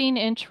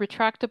 15-inch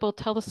retractable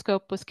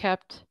telescope was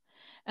kept,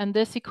 and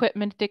this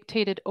equipment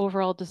dictated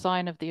overall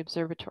design of the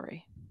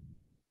observatory.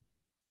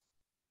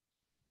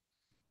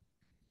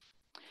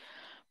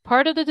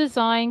 Part of the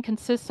design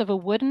consists of a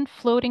wooden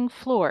floating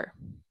floor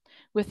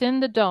within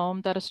the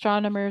dome that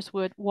astronomers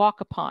would walk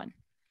upon,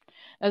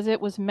 as it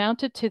was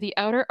mounted to the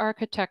outer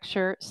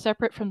architecture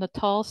separate from the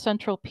tall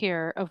central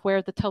pier of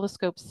where the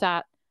telescope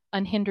sat,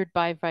 unhindered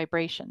by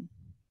vibration.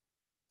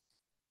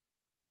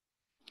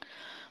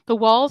 The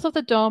walls of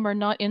the dome are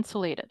not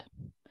insulated,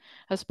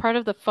 as part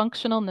of the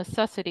functional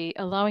necessity,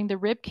 allowing the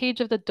rib cage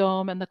of the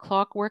dome and the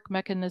clockwork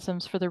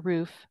mechanisms for the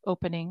roof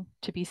opening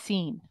to be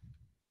seen.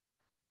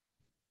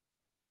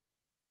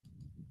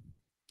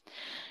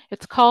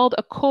 It's called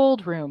a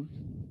cold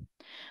room.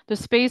 The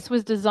space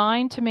was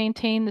designed to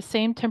maintain the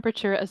same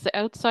temperature as the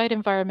outside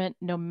environment,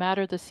 no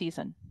matter the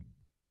season.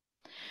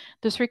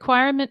 This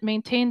requirement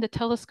maintained the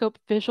telescope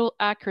visual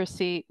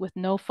accuracy with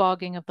no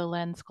fogging of the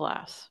lens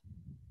glass.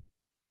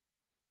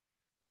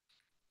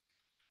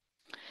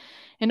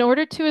 In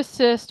order to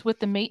assist with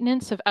the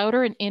maintenance of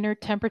outer and inner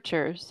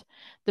temperatures,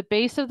 the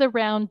base of the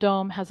round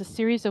dome has a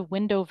series of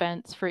window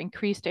vents for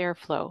increased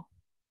airflow.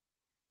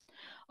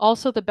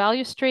 Also, the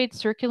balustrade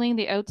circling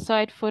the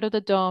outside foot of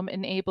the dome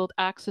enabled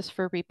access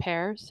for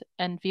repairs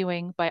and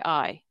viewing by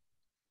eye.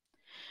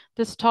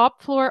 This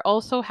top floor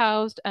also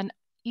housed an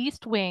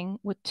east wing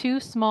with 2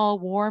 small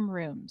warm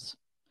rooms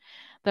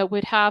that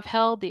would have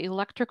held the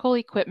electrical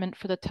equipment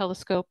for the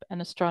telescope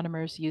and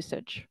astronomers'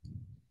 usage.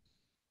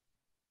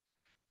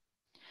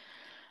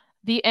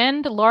 The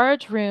end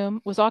large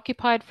room was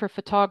occupied for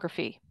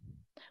photography,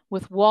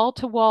 with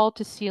wall-to-wall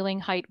to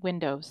ceiling height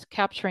windows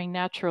capturing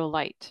natural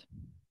light.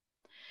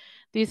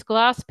 These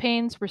glass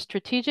panes were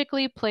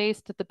strategically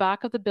placed at the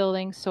back of the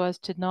building so as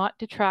to not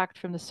detract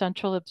from the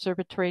central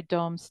observatory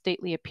dome's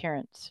stately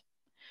appearance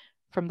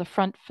from the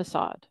front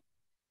facade.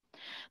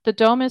 The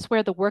dome is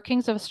where the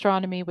workings of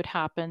astronomy would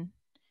happen.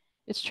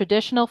 Its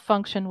traditional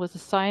function was the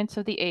science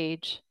of the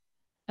age,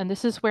 and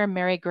this is where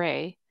Mary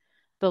Gray,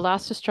 the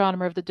last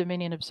astronomer of the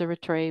Dominion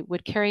Observatory,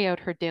 would carry out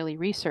her daily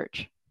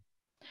research,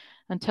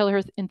 until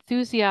her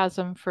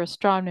enthusiasm for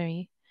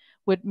astronomy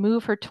would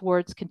move her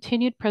towards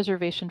continued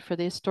preservation for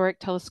the historic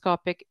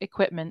telescopic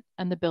equipment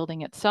and the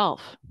building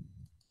itself.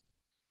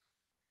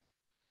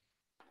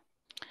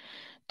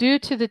 Due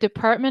to the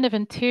Department of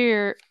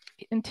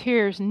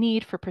Interior's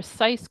need for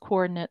precise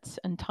coordinates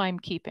and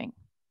timekeeping,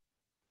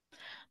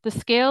 the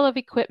scale of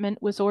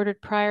equipment was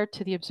ordered prior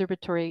to the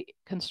observatory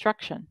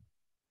construction.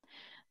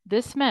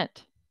 This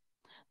meant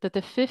that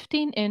the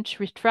 15-inch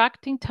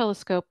retracting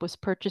telescope was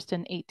purchased in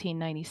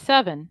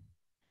 1897,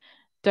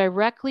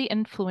 directly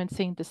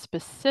influencing the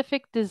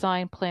specific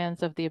design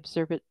plans of the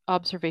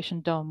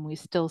observation dome we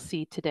still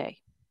see today.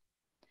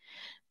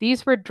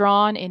 These were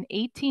drawn in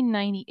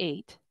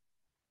 1898,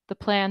 the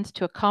plans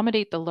to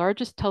accommodate the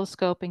largest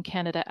telescope in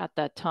Canada at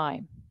that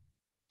time,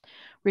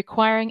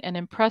 requiring an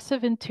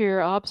impressive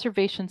interior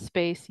observation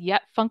space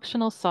yet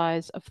functional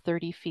size of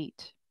 30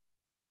 feet.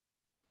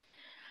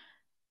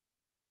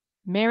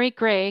 Mary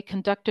Gray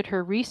conducted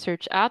her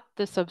research at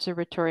this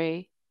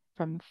observatory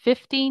from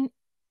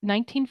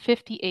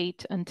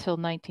 1958 until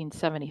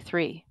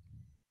 1973.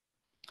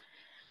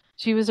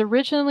 She was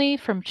originally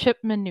from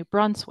Chipman, New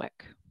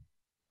Brunswick,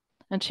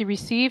 and she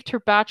received her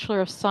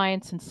Bachelor of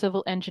Science in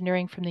Civil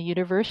Engineering from the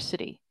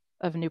University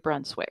of New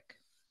Brunswick.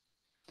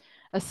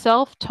 A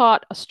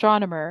self-taught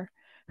astronomer,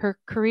 her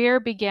career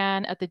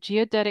began at the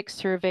Geodetic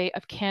Survey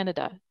of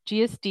Canada,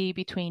 GSD,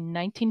 between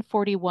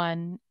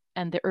 1941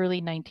 and the early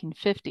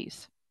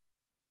 1950s.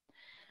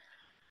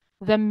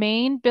 The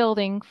main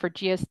building for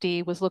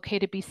GSD was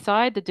located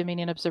beside the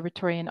Dominion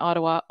Observatory in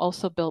Ottawa,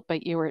 also built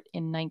by Ewart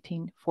in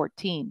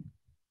 1914.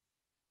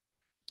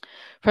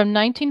 From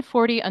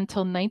 1940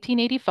 until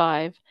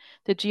 1985,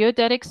 the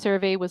Geodetic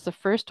Survey was the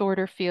first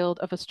order field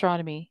of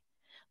astronomy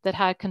that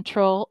had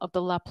control of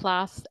the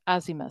Laplace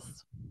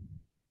azimuths.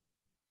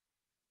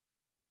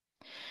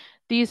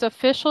 These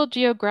official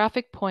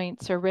geographic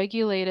points are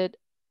regulated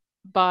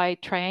by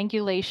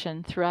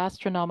triangulation through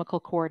astronomical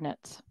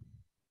coordinates.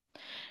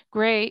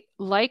 Gray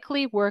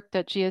likely worked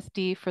at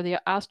GSD for the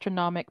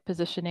astronomic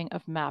positioning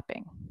of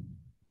mapping.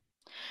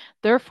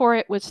 Therefore,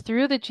 it was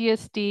through the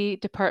GSD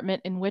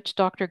department in which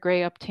Dr.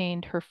 Gray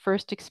obtained her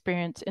first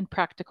experience in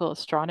practical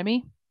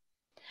astronomy.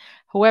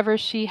 However,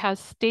 she has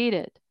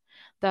stated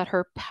that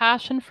her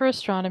passion for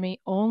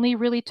astronomy only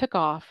really took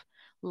off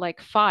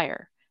like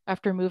fire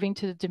after moving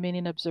to the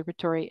Dominion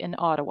Observatory in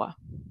Ottawa.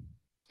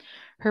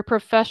 Her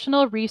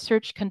professional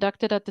research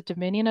conducted at the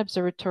Dominion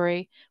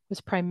Observatory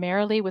was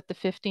primarily with the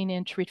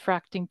 15-inch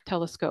refracting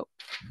telescope.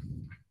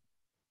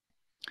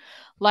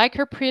 Like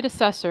her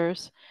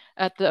predecessors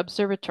at the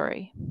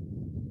observatory,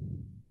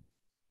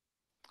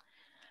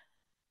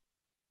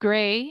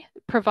 Gray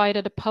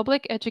provided a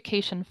public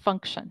education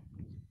function.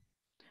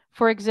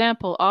 For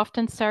example,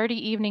 often Saturday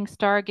evening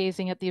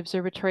stargazing at the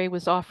observatory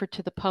was offered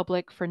to the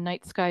public for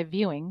night sky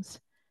viewings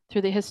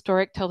through the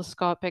historic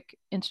telescopic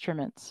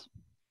instruments,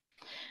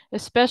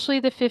 especially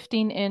the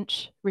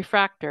 15-inch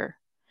refractor,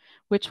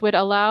 which would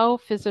allow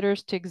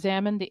visitors to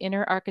examine the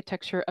inner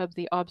architecture of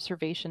the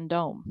observation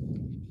dome.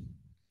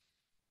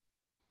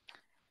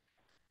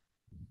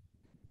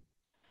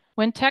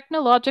 When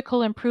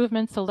technological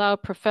improvements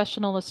allowed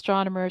professional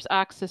astronomers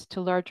access to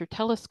larger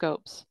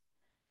telescopes,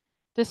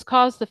 this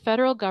caused the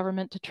federal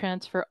government to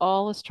transfer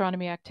all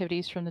astronomy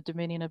activities from the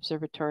Dominion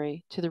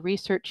Observatory to the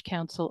Research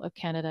Council of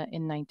Canada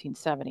in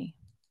 1970.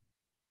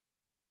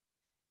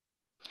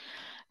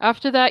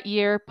 After that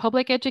year,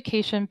 public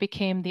education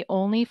became the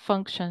only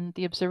function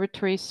the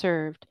observatory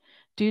served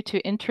due to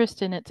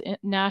interest in its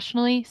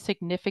nationally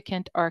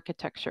significant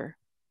architecture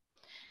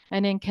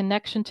and in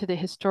connection to the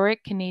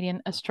historic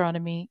Canadian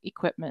astronomy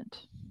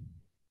equipment.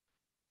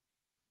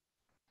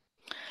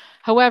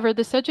 However,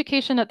 this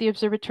education at the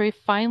observatory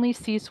finally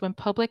ceased when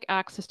public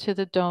access to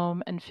the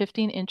dome and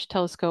 15-inch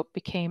telescope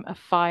became a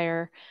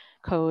fire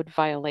code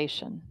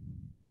violation.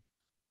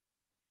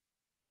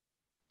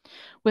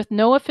 With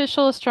no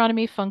official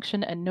astronomy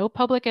function and no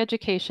public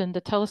education,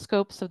 the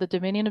telescopes of the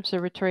Dominion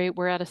Observatory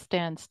were at a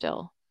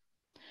standstill.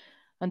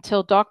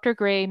 until Dr.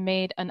 Gray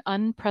made an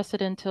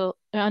unprecedented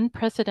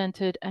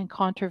and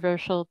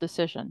controversial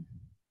decision.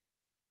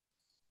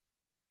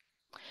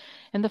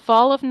 In the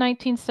fall of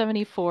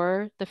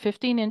 1974, the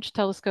 15-inch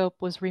telescope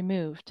was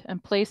removed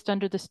and placed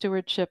under the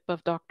stewardship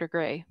of Dr.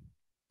 Gray,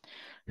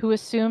 who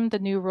assumed the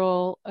new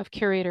role of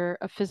curator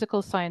of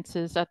physical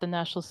sciences at the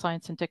National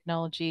Science and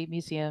Technology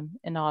Museum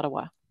in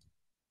Ottawa.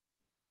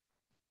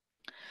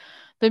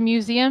 The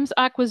museum's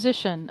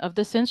acquisition of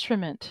this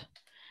instrument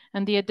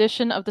and the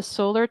addition of the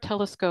solar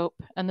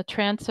telescope and the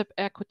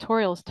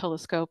trans-equatorial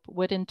telescope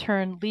would in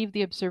turn leave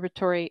the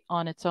observatory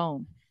on its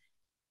own.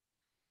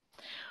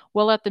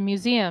 While at the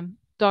museum,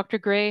 Dr.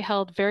 Gray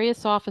held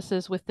various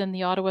offices within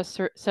the Ottawa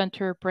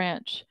Centre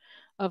branch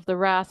of the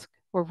RASC,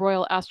 or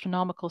Royal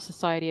Astronomical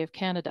Society of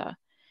Canada,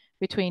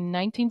 between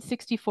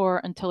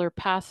 1964 until her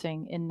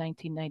passing in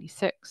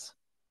 1996.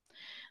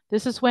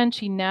 This is when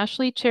she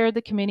nationally chaired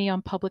the Committee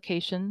on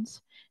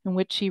Publications, in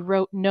which she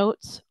wrote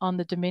notes on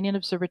the Dominion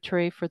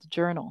Observatory for the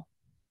Journal.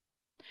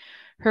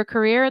 Her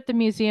career at the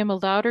museum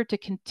allowed her to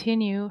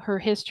continue her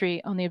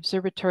history on the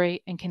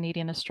observatory and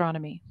Canadian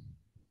astronomy.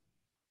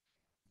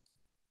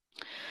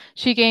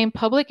 She gained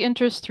public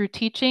interest through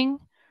teaching,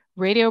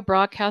 radio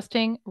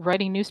broadcasting,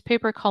 writing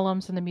newspaper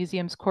columns in the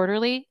museum's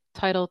quarterly,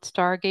 titled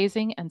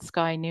Stargazing and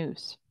Sky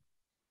News.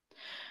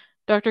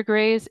 Dr.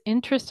 Gray's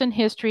interest in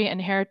history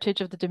and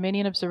heritage of the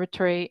Dominion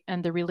Observatory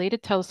and the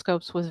related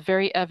telescopes was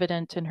very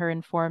evident in her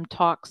informed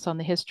talks on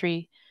the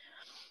history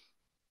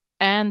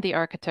and the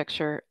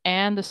architecture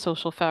and the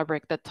social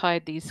fabric that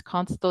tied these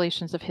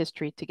constellations of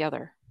history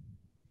together.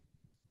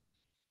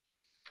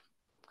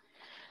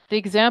 The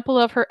example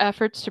of her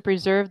efforts to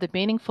preserve the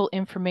meaningful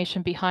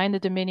information behind the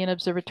Dominion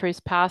Observatory's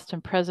past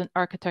and present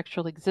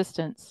architectural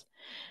existence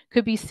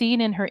could be seen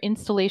in her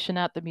installation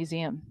at the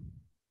museum.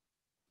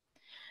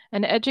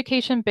 An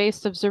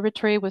education-based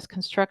observatory was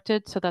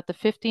constructed so that the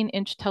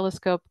 15-inch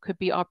telescope could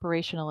be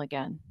operational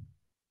again.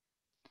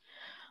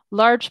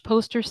 Large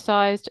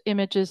poster-sized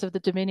images of the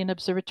Dominion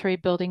Observatory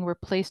building were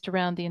placed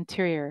around the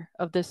interior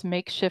of this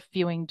makeshift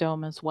viewing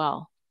dome as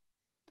well.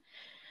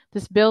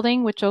 This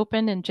building, which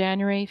opened in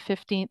January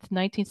 15,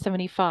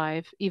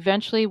 1975,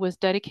 eventually was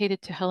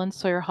dedicated to Helen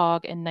Sawyer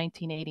Hogg in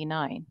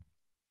 1989.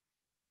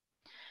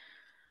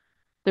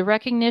 The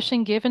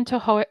recognition given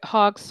to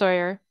Hogg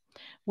Sawyer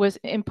was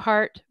in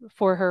part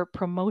for her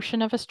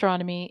promotion of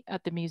astronomy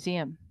at the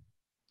museum.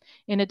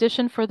 In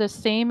addition, for the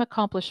same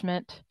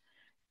accomplishment,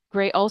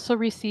 Gray also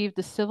received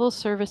the Civil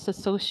Service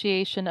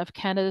Association of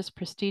Canada's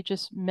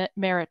prestigious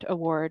Merit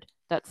Award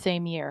that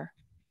same year.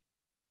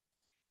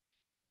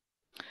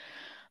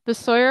 The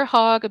Sawyer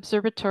Hogg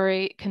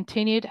Observatory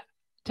continued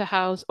to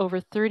house over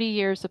 30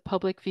 years of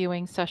public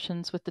viewing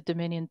sessions with the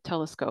Dominion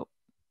telescope.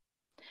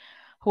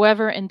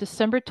 However, in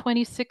December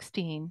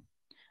 2016,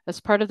 as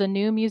part of the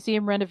new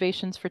museum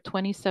renovations for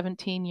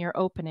 2017 year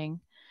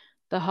opening,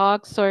 the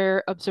Hogg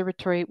Sawyer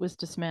Observatory was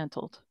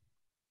dismantled.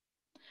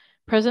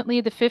 Presently,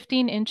 the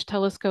 15-inch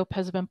telescope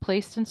has been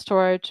placed in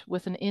storage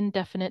with an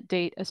indefinite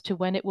date as to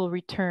when it will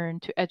return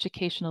to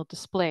educational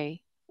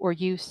display or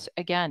use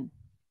again.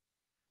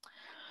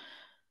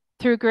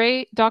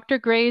 Through Dr.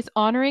 Gray's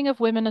honoring of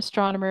women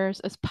astronomers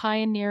as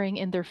pioneering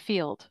in their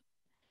field,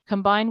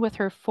 combined with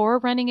her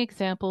forerunning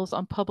examples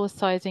on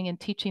publicizing and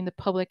teaching the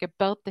public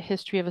about the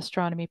history of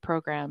astronomy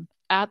program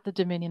at the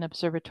Dominion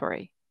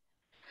Observatory,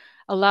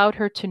 allowed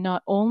her to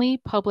not only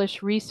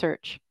publish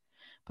research,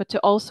 but to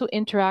also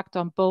interact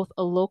on both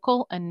a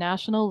local and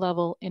national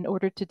level in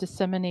order to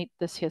disseminate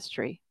this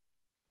history,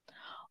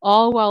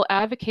 all while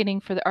advocating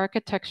for the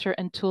architecture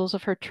and tools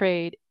of her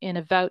trade in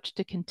a vouch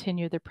to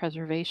continue their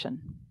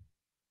preservation.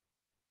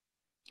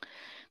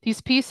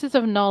 These pieces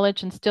of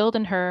knowledge instilled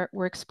in her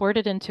were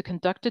exported into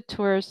conducted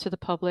tours to the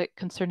public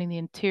concerning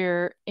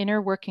the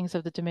inner workings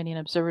of the Dominion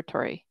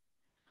Observatory.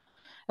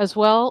 As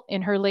well,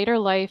 in her later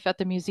life at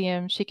the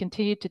museum, she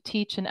continued to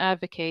teach and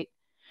advocate.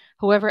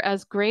 However,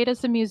 as great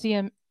as the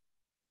museum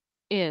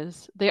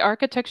is, the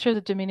architecture of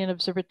the Dominion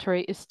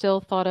Observatory is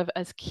still thought of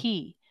as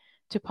key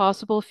to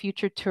possible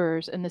future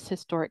tours in this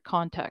historic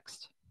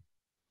context.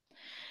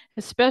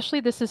 Especially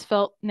this is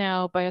felt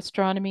now by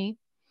astronomy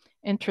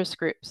interest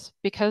groups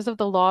because of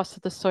the loss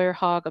of the Sawyer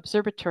Hogg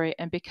Observatory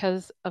and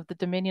because of the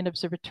Dominion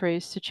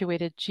Observatory's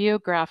situated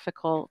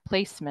geographical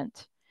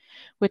placement,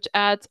 which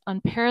adds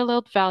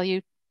unparalleled value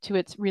to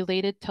its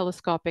related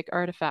telescopic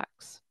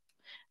artifacts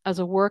as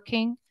a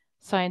working,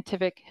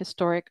 scientific,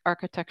 historic,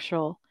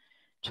 architectural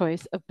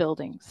choice of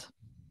buildings.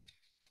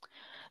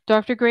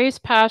 Dr. Gray's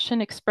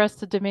passion expressed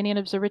the Dominion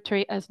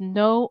Observatory as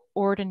no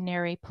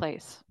ordinary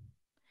place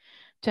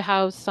to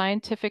house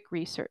scientific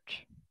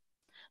research.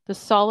 The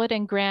solid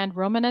and grand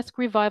Romanesque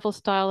revival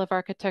style of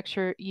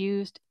architecture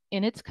used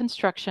in its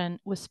construction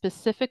was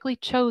specifically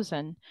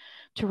chosen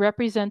to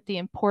represent the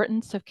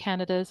importance of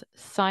Canada's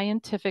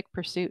scientific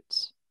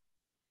pursuits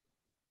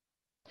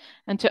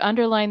and to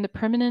underline the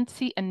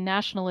permanency and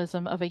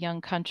nationalism of a young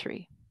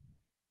country.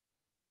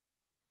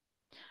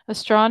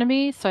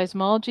 Astronomy,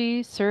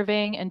 seismology,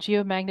 surveying, and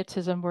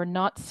geomagnetism were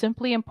not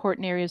simply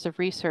important areas of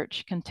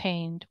research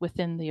contained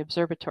within the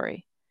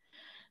observatory.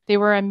 They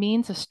were a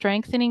means of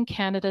strengthening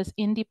Canada's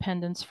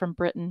independence from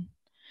Britain.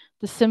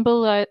 The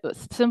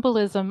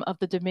symbolism of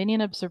the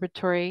Dominion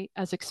Observatory,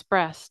 as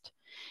expressed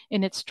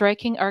in its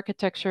striking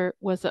architecture,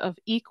 was of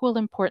equal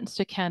importance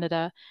to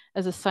Canada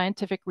as a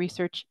scientific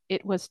research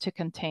it was to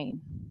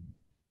contain.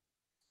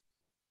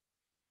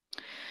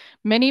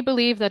 Many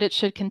believe that it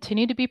should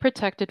continue to be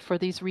protected for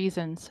these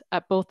reasons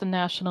at both the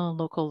national and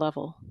local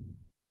level.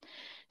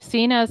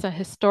 Seen as a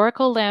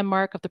historical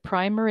landmark of the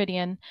prime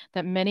meridian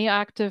that many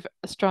active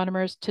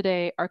astronomers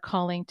today are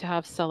calling to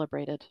have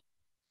celebrated.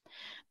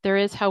 There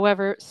is,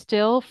 however,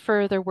 still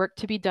further work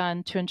to be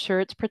done to ensure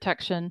its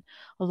protection,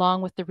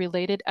 along with the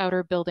related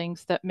outer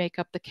buildings that make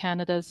up the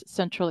Canada's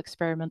Central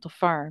Experimental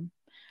Farm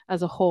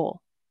as a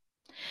whole,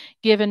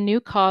 given new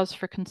cause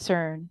for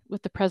concern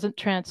with the present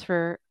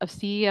transfer of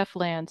CEF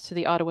lands to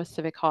the Ottawa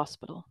Civic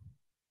Hospital.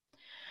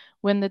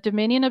 When the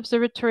Dominion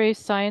Observatory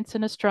Science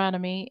and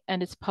Astronomy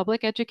and its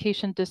public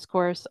education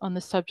discourse on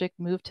the subject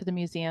moved to the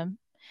museum,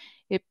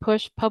 it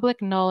pushed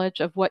public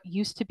knowledge of what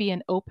used to be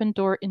an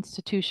open-door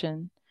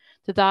institution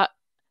to that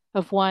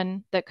of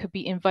one that could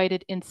be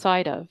invited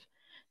inside of,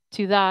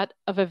 to that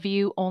of a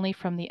view only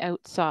from the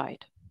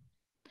outside.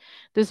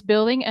 This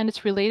building and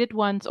its related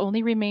ones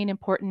only remain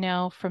important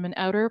now from an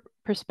outer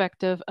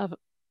perspective of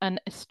an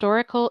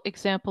historical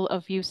example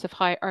of use of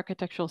high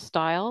architectural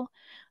style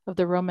of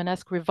the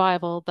Romanesque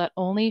revival that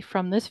only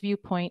from this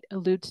viewpoint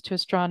alludes to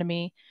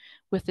astronomy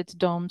with its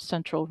domed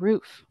central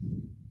roof.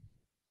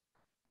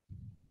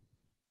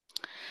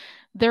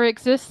 There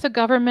exists a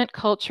government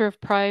culture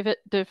of private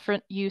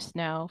different use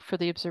now for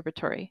the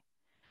observatory,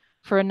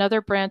 for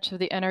another branch of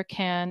the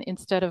NRCan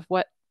instead of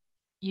what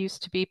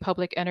used to be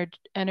public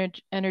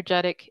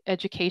energetic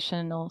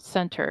educational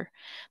center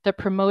that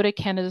promoted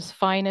Canada's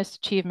finest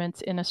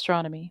achievements in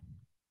astronomy.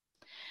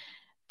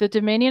 The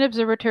Dominion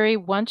Observatory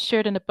once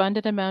shared an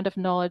abundant amount of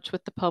knowledge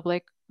with the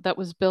public that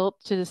was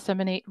built to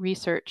disseminate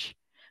research.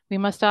 We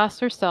must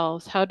ask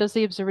ourselves, how does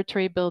the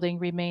observatory building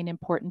remain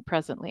important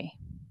presently?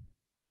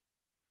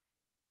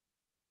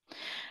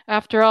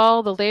 After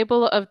all, the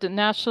label of the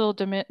National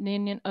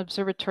Dominion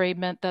Observatory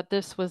meant that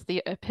this was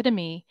the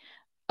epitome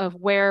of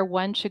where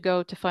one should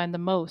go to find the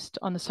most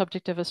on the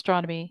subject of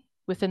astronomy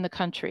within the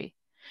country.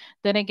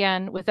 Then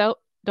again, without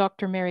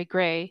Dr. Mary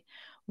Gray,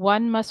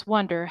 one must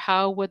wonder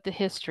how would the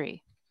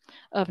history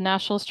of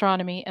national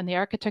astronomy and the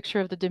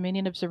architecture of the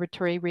Dominion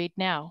Observatory read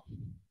now,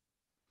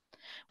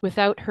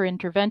 without her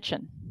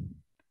intervention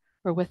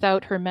or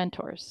without her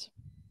mentors.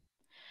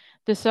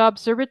 This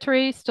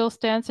observatory still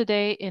stands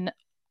today in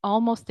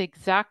almost the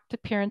exact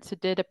appearance it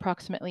did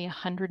approximately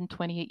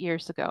 128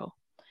 years ago.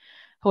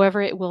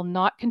 However, it will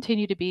not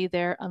continue to be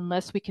there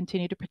unless we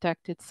continue to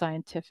protect its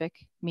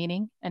scientific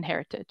meaning and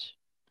heritage.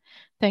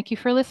 Thank you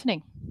for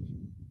listening.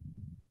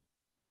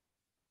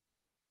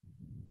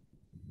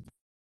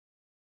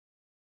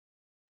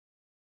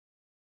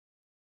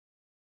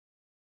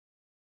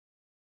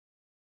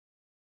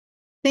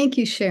 Thank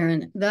you,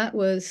 Sharon. That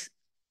was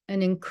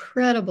an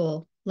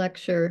incredible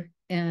lecture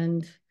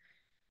and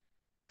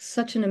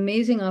such an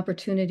amazing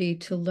opportunity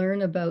to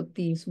learn about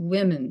these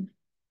women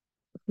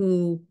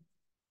who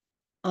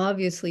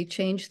obviously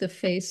changed the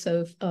face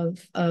of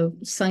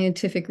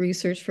scientific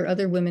research for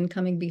other women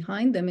coming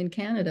behind them in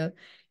Canada,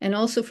 and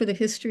also for the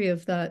history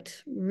of that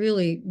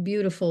really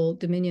beautiful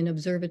Dominion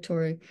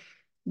Observatory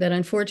that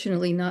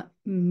unfortunately not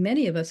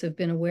many of us have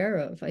been aware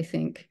of, I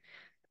think.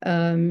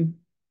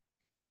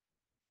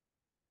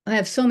 I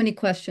have so many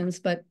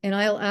questions, and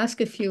I'll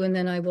ask a few, and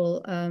then I will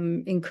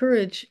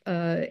encourage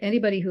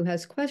anybody who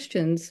has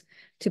questions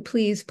to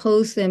please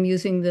pose them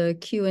using the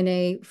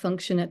Q&A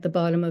function at the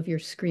bottom of your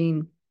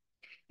screen.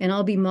 And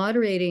I'll be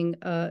moderating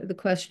the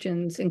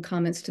questions and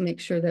comments to make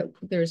sure that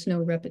there's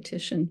no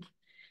repetition.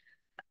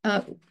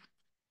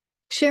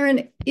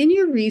 Sharon, in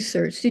your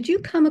research, did you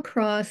come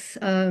across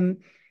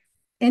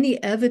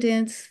any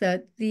evidence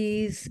that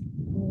these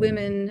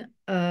women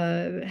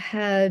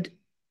had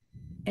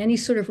any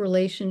sort of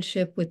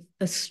relationship with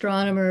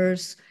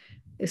astronomers,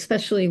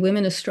 especially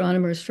women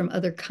astronomers from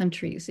other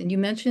countries? And you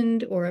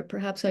mentioned, or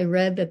perhaps I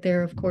read, that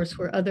there, of course,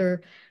 were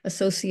other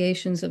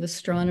associations of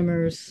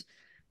astronomers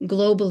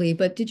globally,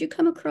 but did you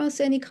come across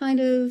any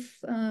kind of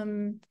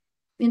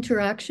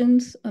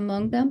interactions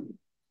among them?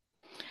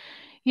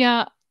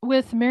 Yeah,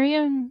 with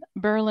Miriam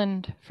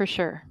Burland, for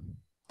sure.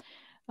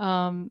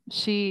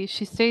 She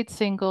stayed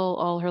single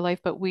all her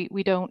life, but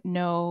we don't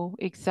know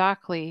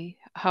exactly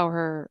how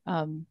her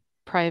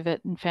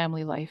private and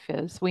family life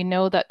is. We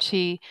know that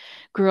she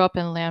grew up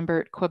in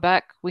Lambert,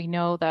 Quebec. We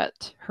know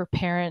that her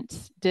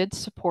parents did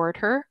support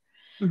her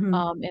in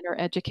her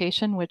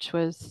education, which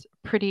was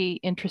pretty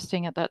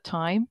interesting at that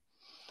time,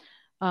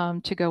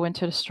 to go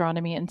into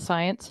astronomy and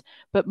science.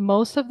 But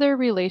most of their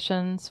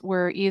relations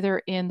were either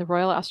in the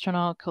Royal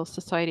Astronomical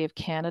Society of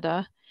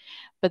Canada,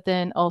 but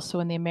then also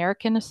in the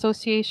American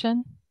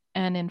Association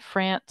and in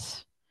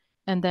France,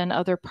 and then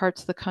other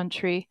parts of the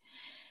country.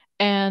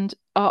 And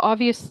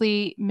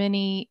obviously,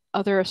 many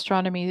other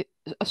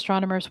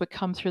astronomers would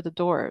come through the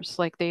doors.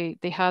 Like they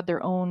had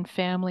their own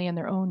family and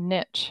their own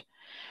niche.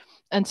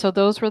 And so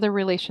those were the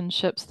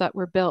relationships that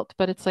were built,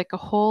 but it's like a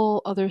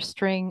whole other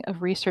string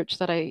of research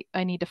that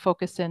I need to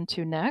focus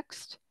into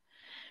next.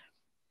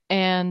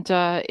 And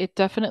it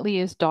definitely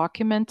is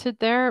documented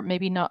there,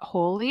 maybe not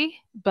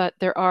wholly, but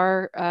there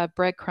are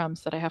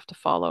breadcrumbs that I have to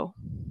follow.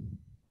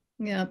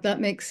 Yeah, that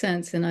makes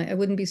sense. And I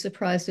wouldn't be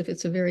surprised if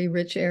it's a very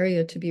rich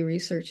area to be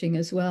researching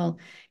as well.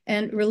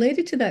 And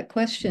related to that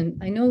question,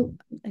 I know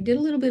I did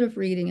a little bit of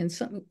reading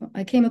and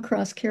I came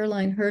across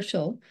Caroline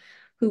Herschel,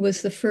 who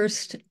was the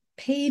first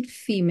paid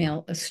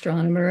female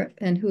astronomer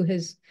and who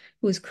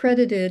was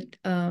credited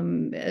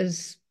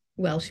as,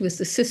 well, she was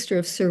the sister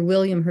of Sir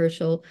William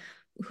Herschel,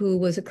 who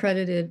was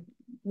accredited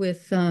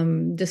with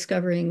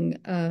discovering,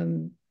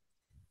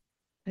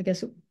 I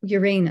guess,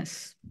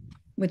 Uranus,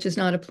 which is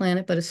not a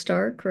planet, but a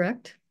star,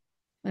 correct?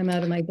 I'm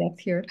out of my depth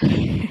here.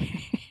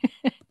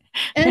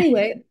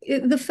 Anyway,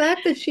 the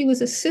fact that she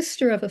was a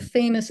sister of a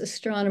famous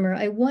astronomer,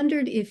 I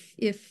wondered if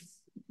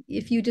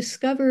you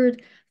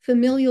discovered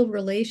familial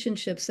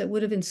relationships that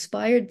would have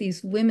inspired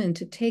these women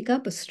to take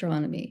up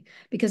astronomy,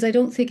 because I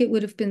don't think it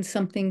would have been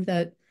something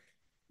that,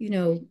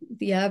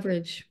 the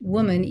average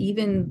woman,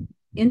 even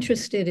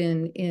interested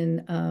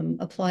in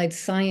applied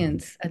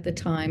science at the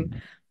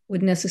time,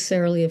 would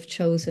necessarily have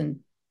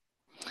chosen.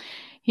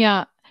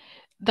 Yeah,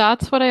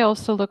 that's what I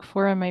also look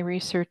for in my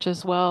research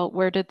as well.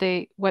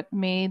 What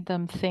made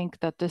them think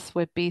that this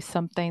would be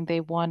something they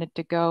wanted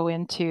to go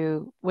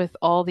into with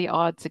all the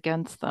odds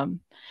against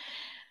them?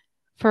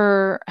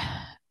 For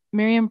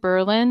Miriam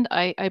Burland,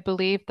 I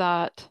believe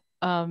that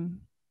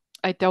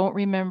I don't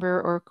remember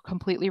or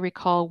completely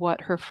recall what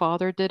her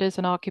father did as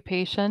an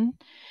occupation,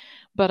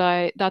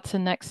 but that's the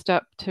next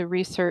step to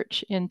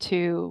research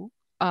into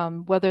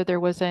whether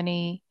there was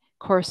any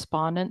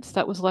correspondence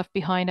that was left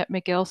behind at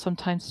McGill.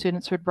 Sometimes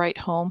students would write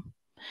home,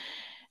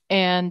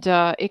 and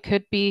it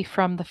could be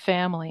from the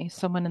family,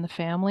 someone in the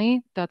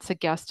family. That's a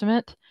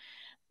guesstimate,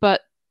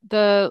 but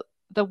the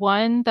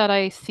one that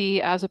I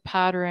see as a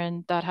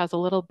pattern that has a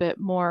little bit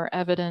more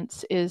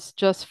evidence is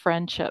just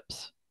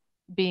friendships,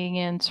 being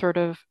in sort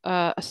of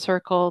a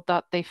circle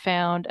that they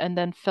found and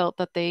then felt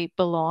that they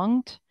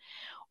belonged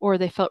or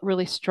they felt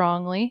really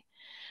strongly.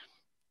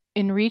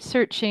 In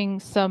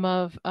researching some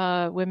of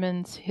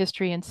women's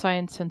history in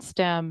science and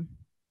STEM,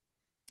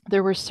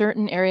 there were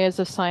certain areas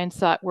of science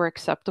that were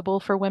acceptable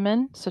for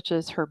women, such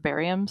as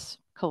herbariums,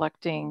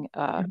 collecting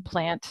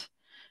plant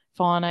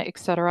fauna,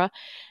 etc.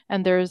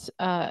 And there's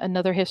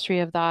another history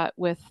of that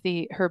with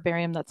the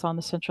herbarium that's on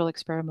the Central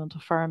Experimental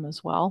Farm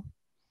as well.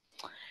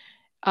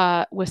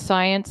 With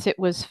science, it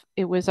was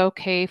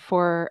okay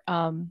for,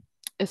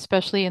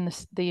 especially in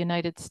the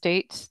United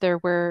States, there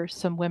were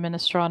some women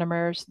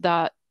astronomers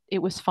that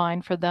it was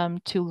fine for them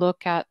to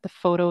look at the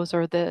photos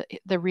or the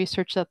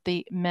research that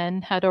the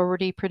men had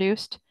already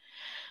produced.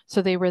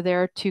 So they were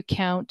there to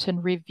count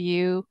and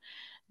review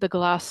the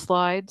glass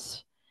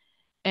slides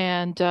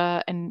and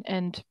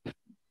bring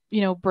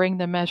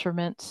the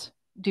measurements,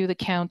 do the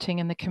counting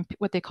and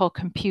what they call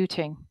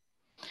computing.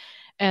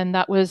 And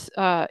that was,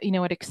 an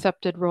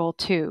accepted role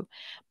too.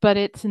 But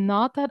it's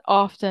not that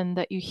often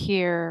that you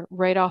hear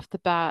right off the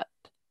bat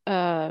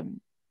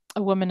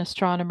a woman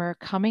astronomer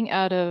coming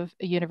out of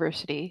a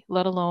university,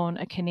 let alone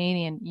a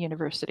Canadian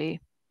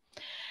university,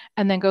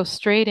 and then go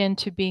straight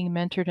into being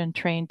mentored and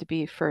trained to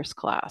be first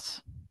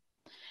class.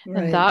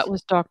 Right. And that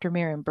was Dr.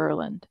 Miriam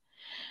Burland.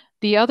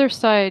 The other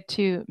side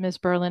to Ms.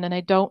 Burland, and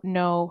I don't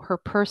know her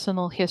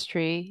personal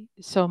history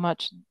so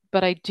much,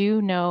 but I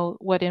do know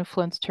what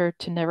influenced her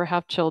to never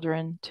have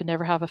children, to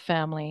never have a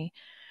family.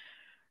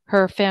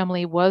 Her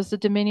family was the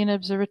Dominion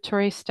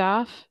Observatory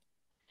staff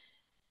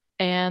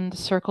and the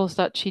circles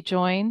that she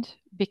joined,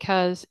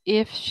 because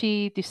if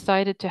she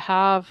decided to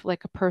have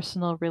like a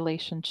personal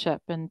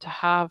relationship and to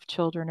have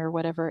children or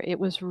whatever, it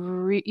was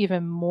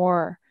even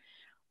more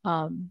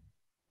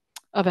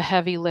of a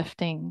heavy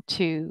lifting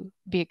to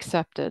be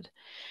accepted,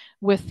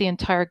 with the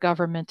entire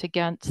government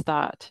against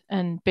that.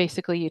 And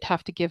basically, you'd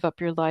have to give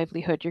up your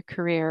livelihood, your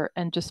career,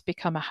 and just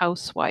become a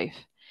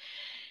housewife.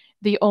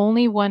 The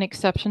only one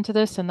exception to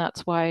this, and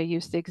that's why I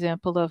use the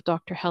example of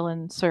Dr.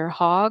 Helen Sawyer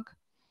Hogg,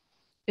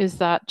 is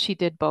that she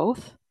did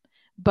both,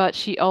 but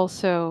she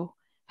also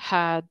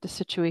had the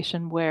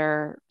situation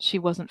where she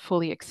wasn't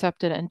fully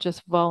accepted and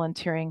just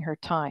volunteering her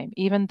time,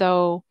 even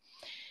though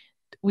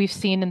we've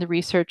seen in the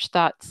research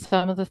that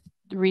some of the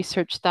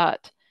research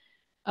that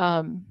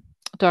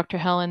Dr.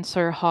 Helen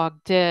Sawyer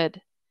Hogg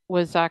did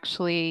was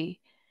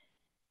actually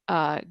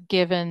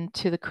given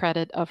to the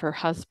credit of her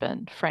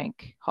husband,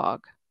 Frank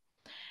Hogg.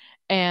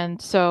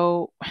 And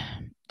so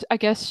I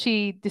guess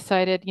she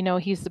decided,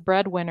 he's the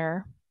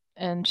breadwinner,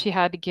 and she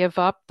had to give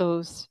up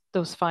those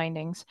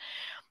findings.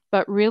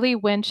 But really,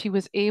 when she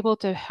was able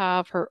to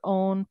have her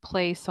own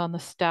place on the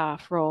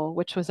staff role,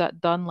 which was at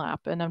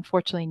Dunlap, and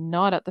unfortunately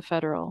not at the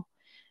federal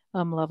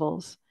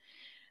levels,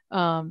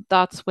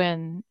 that's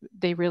when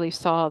they really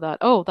saw that,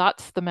 oh,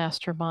 that's the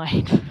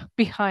mastermind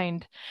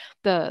behind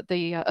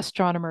the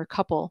astronomer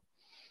couple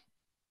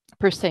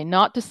per se.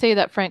 Not to say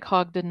that Frank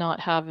Hogg did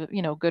not have,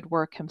 good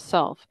work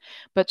himself,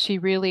 but she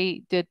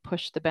really did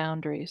push the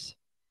boundaries.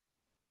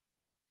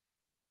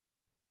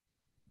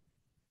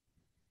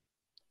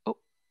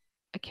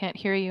 I can't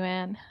hear you,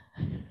 Anne.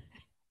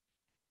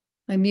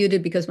 I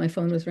muted because my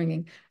phone was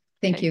ringing.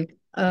 Thank Okay.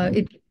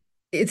 you.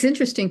 It's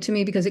interesting to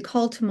me because it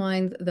called to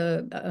mind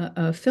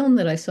the film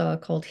that I saw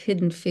called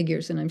Hidden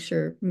Figures, and I'm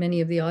sure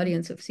many of the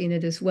audience have seen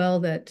it as well,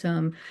 that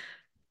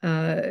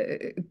uh,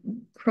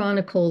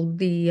 chronicled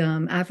the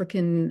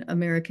African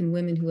American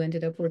women who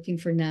ended up working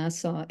for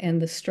NASA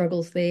and the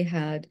struggles they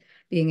had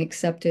being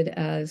accepted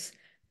as,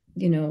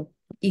 you know,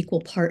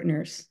 equal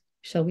partners,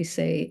 shall we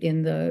say,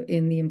 in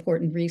the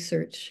important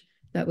research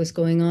that was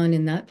going on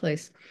in that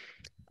place.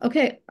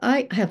 Okay,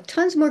 I have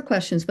tons more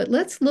questions, but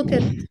let's look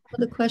at some of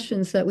the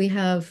questions that we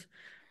have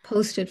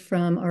posted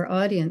from our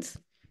audience.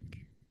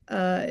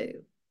 Uh,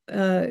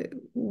 uh,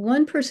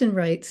 One person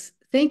writes,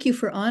 "Thank you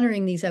for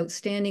honoring these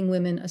outstanding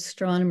women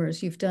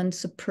astronomers. You've done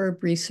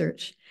superb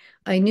research.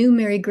 I knew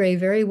Mary Gray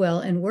very well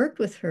and worked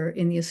with her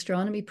in the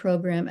astronomy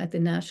program at the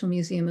National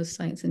Museum of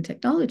Science and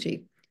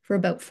Technology for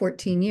about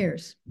 14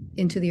 years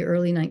into the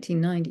early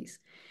 1990s.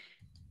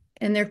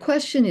 And their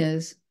question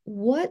is,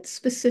 what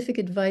specific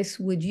advice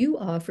would you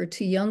offer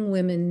to young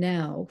women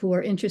now who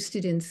are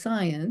interested in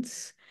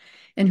science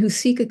and who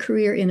seek a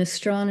career in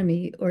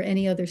astronomy or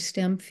any other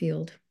STEM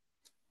field?"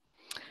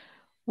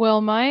 Well,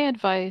 my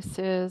advice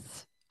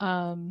is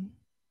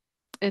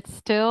it's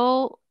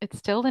still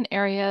an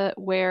area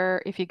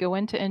where if you go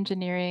into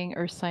engineering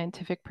or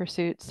scientific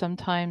pursuits,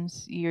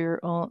 sometimes you're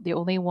the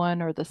only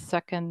one or the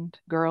second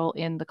girl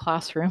in the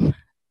classroom.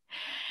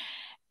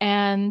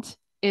 And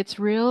it's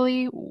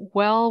really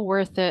well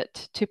worth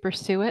it to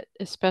pursue it,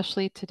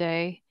 especially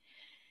today,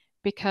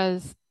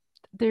 because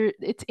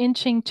it's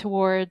inching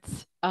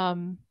towards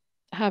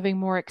having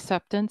more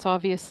acceptance.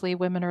 Obviously,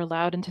 women are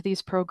allowed into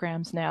these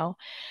programs now,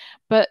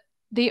 but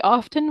they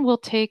often will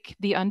take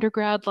the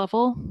undergrad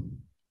level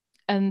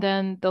and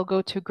then they'll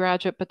go to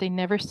graduate, but they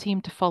never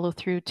seem to follow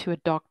through to a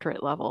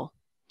doctorate level.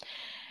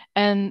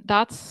 And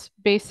that's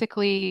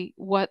basically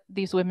what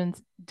these women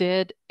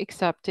did,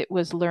 except it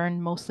was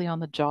learned mostly on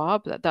the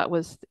job. That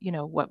was,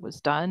 what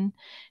was done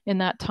in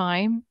that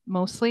time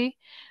mostly.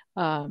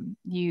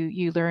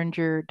 You learned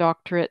your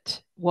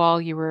doctorate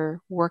while you were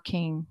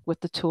working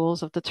with the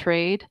tools of the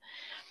trade.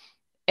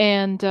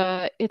 And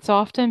it's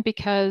often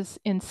because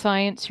in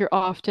science, you're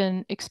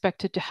often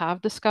expected to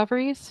have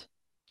discoveries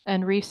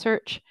and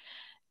research,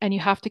 and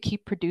you have to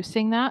keep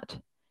producing that.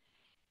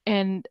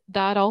 And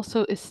that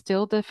also is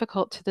still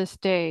difficult to this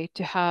day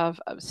to have,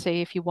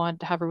 say, if you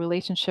want to have a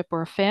relationship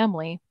or a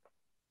family,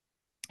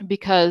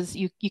 because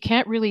you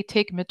can't really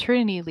take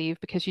maternity leave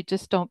because you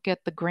just don't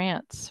get the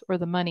grants or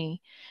the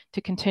money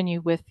to continue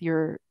with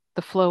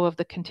the flow of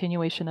the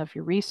continuation of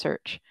your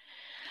research.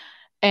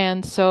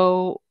 And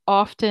so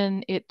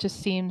often it just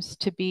seems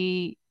to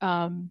be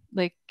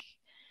like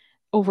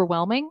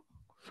overwhelming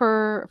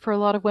for a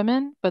lot of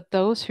women, but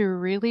those who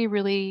really,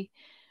 really,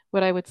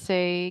 what I would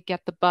say,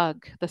 get the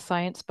bug, the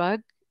science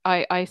bug,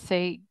 I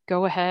say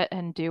go ahead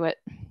and do it.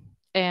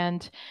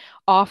 And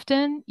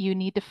often you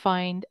need to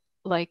find,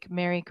 like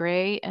Mary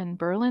Gray and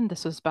Burland,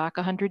 this was back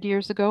 100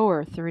 years ago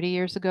or 30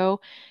 years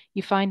ago,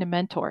 you find a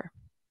mentor.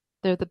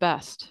 They're the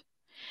best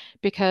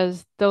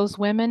because those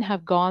women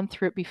have gone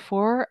through it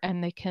before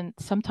and they can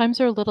sometimes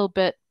they're a little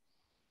bit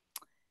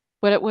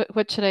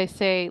what should I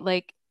say?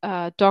 Like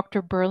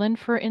Dr. Burland,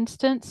 for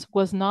instance,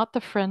 was not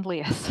the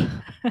friendliest.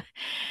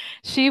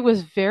 She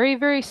was very,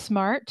 very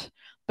smart,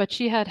 but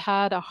she had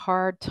had a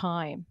hard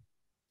time,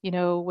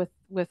 with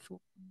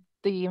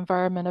the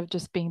environment of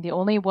just being the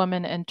only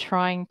woman and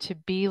trying to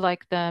be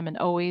like them and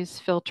always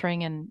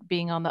filtering and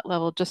being on that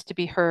level just to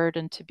be heard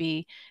and to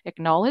be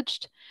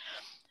acknowledged.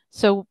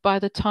 So by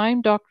the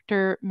time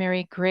Dr.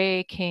 Mary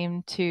Gray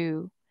came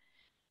to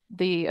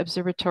the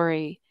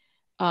observatory,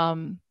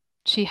 um,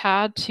 she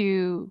had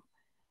to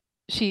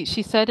she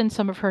said in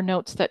some of her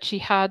notes that she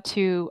had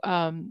to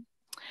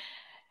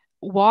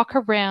walk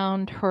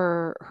around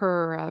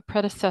her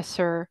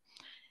predecessor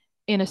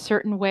in a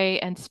certain way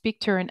and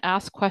speak to her and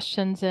ask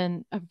questions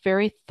in a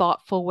very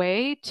thoughtful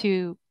way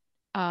to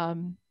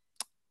um,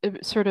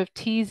 sort of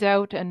tease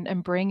out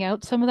and bring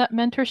out some of that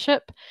mentorship.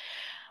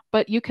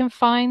 But you can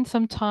find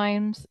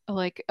sometimes,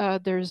 like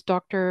there's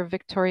Dr.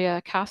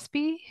 Victoria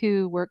Caspi,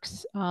 who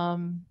works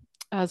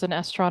as an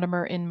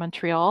astronomer in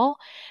Montreal,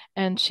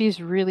 and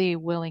she's really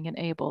willing and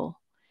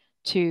able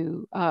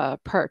to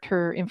part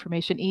her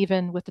information,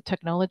 even with the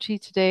technology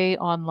today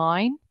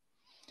online,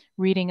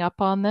 reading up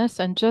on this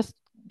and just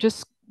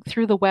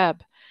through the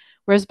web.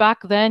 Whereas back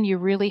then, you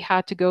really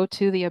had to go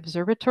to the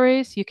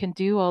observatories. You can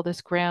do all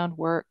this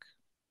groundwork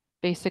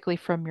basically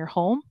from your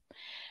home.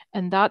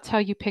 And that's how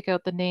you pick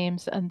out the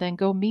names and then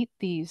go meet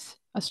these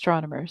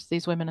astronomers,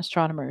 these women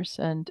astronomers,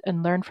 and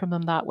learn from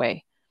them that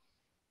way.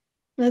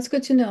 That's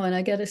good to know. And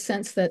I get a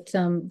sense that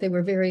they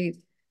were very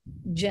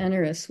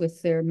generous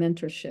with their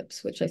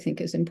mentorships, which I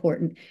think is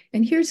important.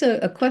 And here's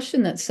a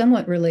question that's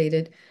somewhat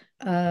related.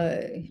 Uh,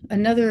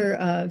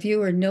 Another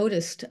viewer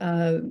noticed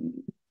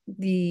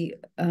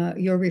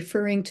you're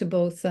referring to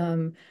both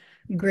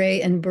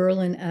Gray and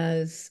Burlin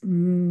as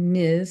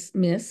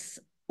Miss,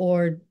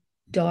 or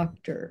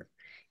Doctor.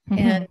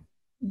 And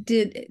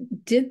Mhm.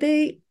 did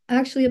they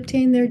actually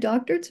obtain their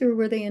doctorates, or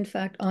were they in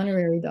fact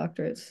honorary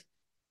doctorates?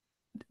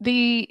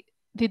 The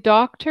the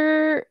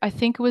doctor, I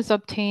think, was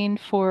obtained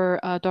for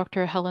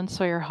Dr. Helen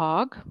Sawyer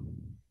Hogg.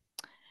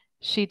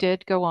 She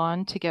did go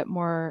on to get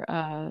more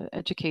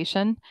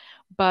education,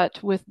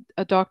 but with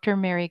a Dr.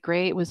 Mary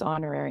Gray, it was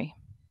honorary.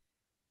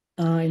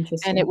 Ah,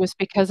 And it interesting. was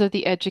because of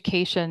the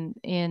education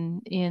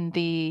in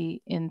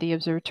the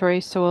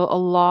observatory. So a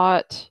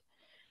lot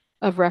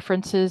of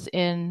references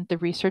in the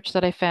research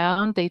that I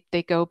found,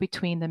 they go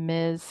between the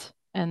Ms.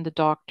 and the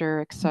doctor,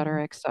 et Mhm.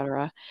 cetera, et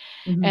cetera.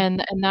 Mhm.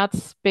 And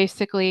that's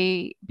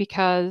basically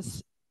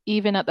because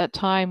even at that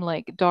time,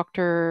 like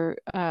Dr.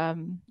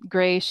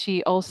 Gray,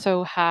 she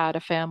also had a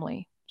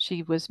family.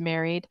 She was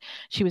married.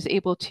 She was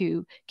able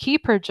to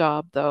keep her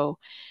job though,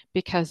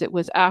 because it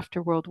was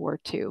after World War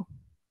II.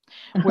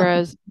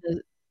 Whereas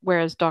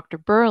whereas Dr.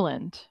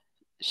 Burland,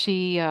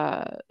 she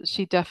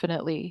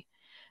definitely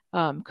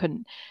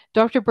couldn't.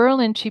 Dr.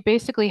 Burland, she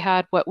basically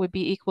had what would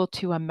be equal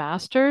to a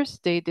master's.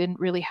 They didn't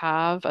really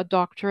have a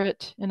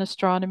doctorate in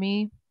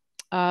astronomy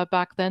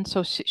back then.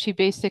 So she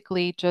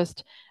basically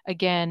just,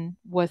 again,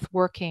 with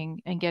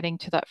working and getting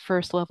to that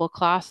first level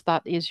class,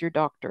 that is your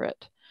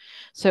doctorate.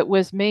 So it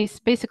was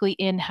basically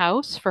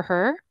in-house for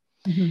her.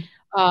 Mhm.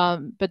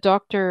 But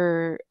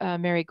Dr.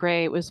 Mary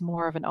Gray was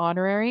more of an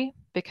honorary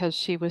because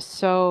she was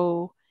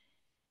so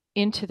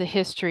into the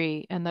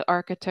history and the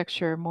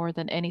architecture more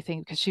than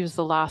anything because she was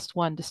the last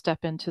one to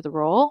step into the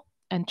role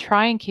and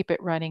try and keep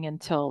it running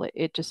until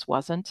it just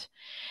wasn't.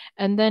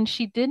 And then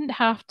she didn't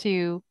have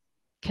to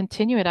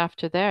continue it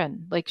after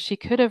then. Like she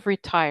could have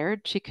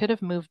retired, she could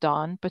have moved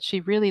on, but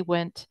she really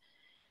went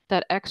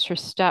that extra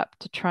step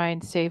to try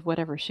and save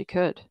whatever she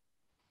could.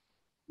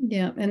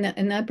 Yeah,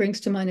 and that brings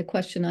to mind a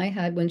question I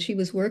had when she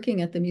was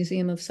working at the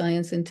Museum of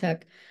Science and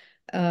Tech.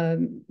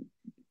 Um,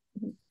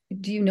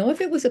 do you know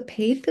if it was a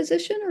paid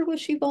position or was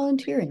she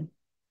volunteering?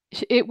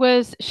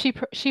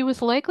 She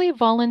was likely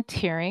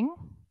volunteering.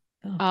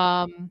 Okay,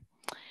 Um,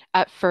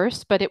 at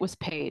first, but it was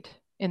paid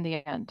in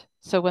the end.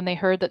 So when they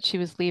heard that she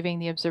was leaving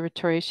the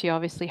observatory, she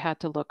obviously had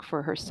to look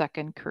for her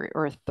second career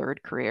or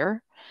third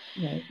career.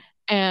 right.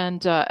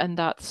 And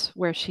that's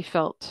where she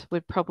felt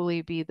would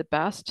probably be the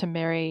best to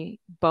marry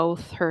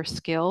both her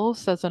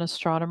skills as an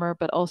astronomer,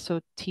 but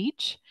also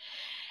teach.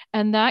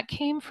 And that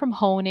came from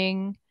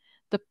honing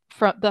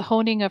the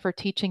honing of her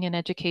teaching and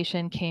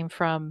education came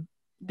from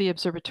the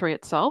observatory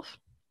itself.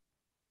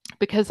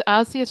 Because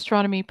as the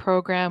astronomy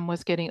program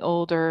was getting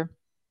older,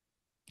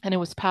 and it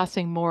was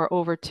passing more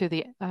over to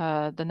the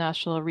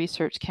National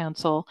Research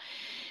Council,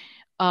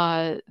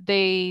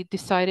 they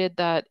decided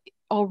that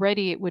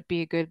already it would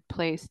be a good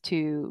place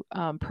to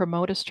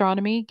promote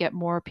astronomy, get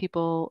more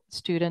people,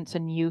 students,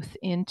 and youth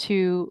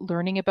into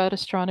learning about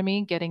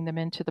astronomy, getting them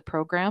into the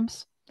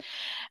programs.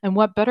 And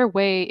what better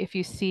way if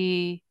you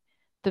see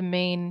the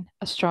main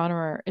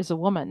astronomer is a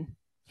woman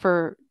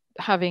for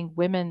having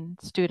women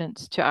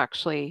students to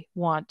actually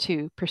want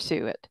to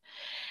pursue it.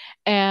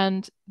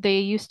 And they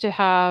used to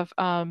have,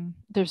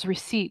 there's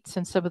receipts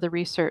in some of the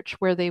research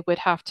where they would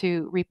have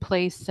to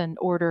replace and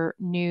order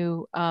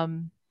new,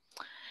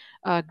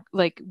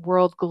 like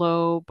world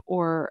globe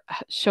or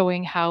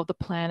showing how the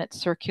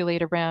planets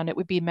circulate around. It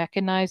would be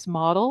mechanized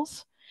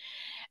models.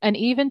 And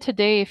even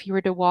today, if you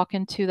were to walk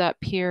into that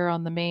pier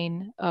on the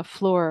main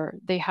floor,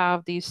 they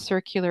have these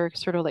circular,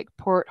 sort of like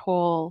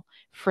porthole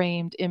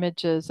framed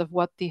images of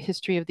what the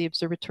history of the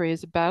observatory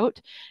is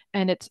about.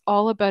 And it's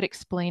all about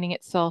explaining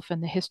itself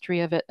and the history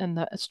of it and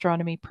the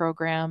astronomy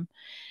program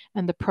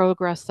and the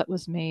progress that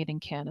was made in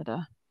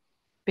Canada.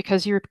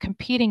 Because you're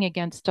competing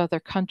against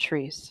other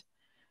countries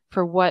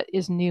for what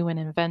is new and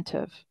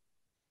inventive.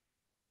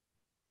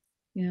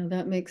 Yeah,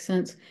 that makes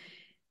sense.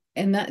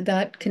 And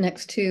that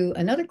connects to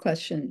another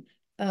question.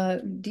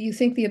 Do you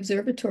think the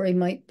observatory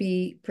might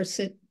be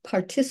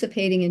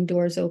participating in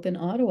Doors Open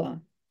Ottawa?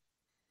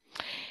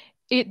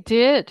 It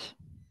did Okay.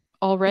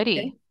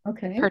 already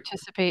Okay.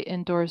 participate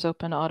in Doors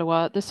Open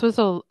Ottawa. This was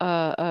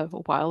a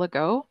while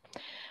ago.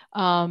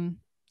 Um,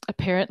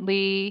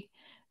 Apparently,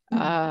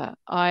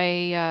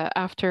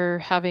 after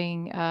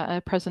having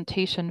a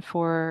presentation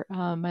for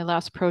my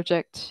last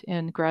project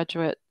in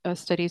graduate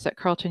studies at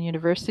Carleton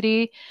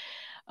University,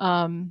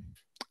 um,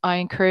 I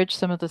encouraged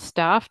some of the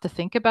staff to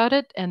think about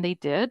it, and they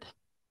did.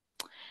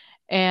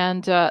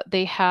 And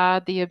they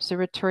had the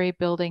observatory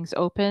buildings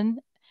open.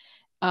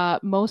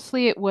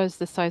 Mostly it was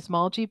the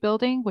seismology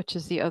building, which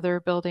is the other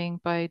building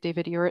by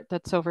David Uritt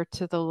that's over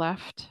to the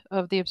left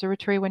of the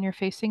observatory when you're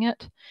facing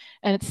it.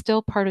 And it's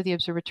still part of the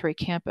observatory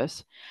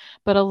campus.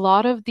 But a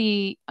lot of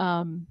the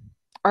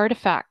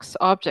artifacts,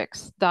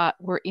 objects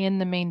that were in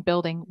the main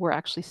building were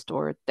actually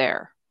stored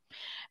there.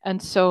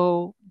 And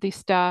so the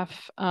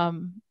staff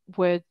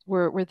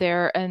were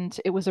there, and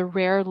it was a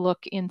rare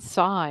look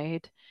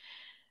inside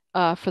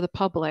for the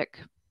public.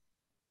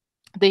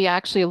 They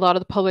actually, a lot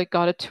of the public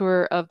got a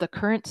tour of the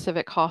current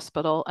civic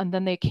hospital, and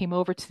then they came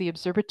over to the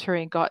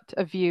observatory and got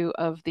a view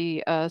of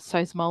the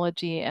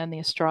seismology and the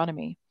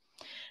astronomy.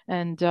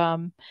 And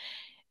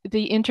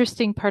the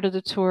interesting part of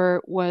the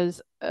tour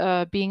was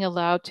being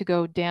allowed to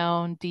go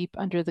down deep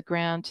under the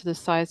ground to the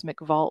seismic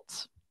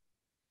vaults.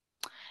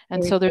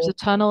 And Very so there's cool. a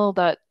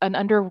tunnel an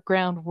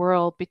underground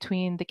world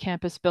between the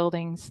campus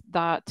buildings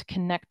that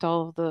connect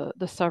all of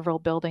the several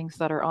buildings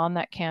that are on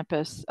that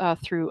campus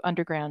through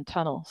underground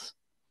tunnels.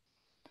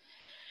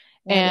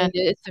 That is And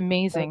it's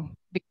amazing.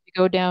 You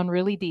go down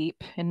really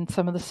deep in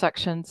some of the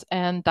sections,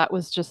 and that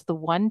was just the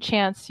one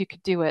chance you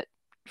could do it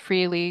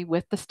freely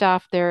with the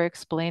staff there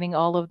explaining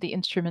all of the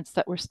instruments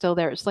that were still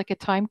there. It's like a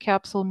time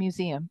capsule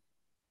museum.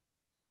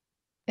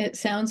 It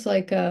sounds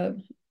like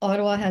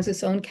Ottawa has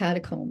its own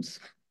catacombs,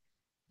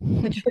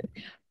 which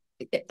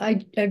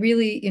I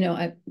really,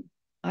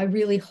 I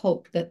really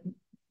hope that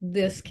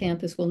this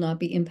campus will not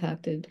be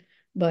impacted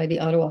by the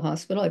Ottawa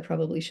Hospital. I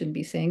probably shouldn't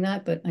be saying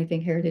that, but I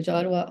think Heritage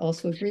Ottawa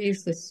also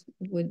agrees this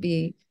would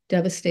be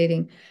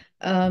devastating.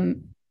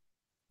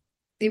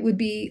 It would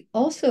be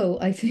also,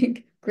 I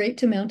think, great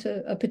to mount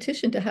a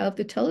petition to have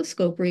the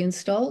telescope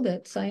reinstalled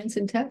at Science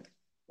and Tech,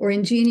 or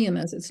Ingenium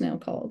as it's now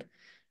called.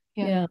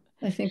 Yeah. Yeah,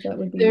 I think that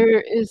would be.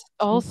 There is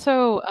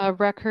also a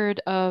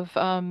record of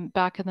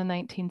back in the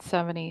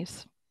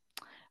 1970s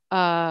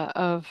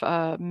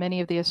of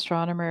many of the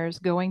astronomers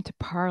going to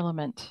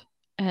Parliament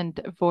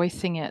and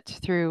voicing it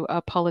through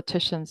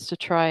politicians to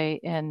try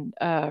and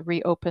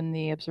reopen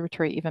the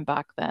observatory even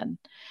back then.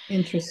 And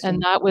Interesting.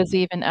 that was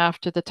even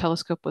after the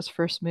telescope was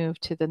first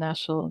moved to the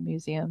National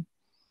Museum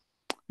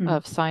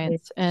of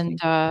Science. And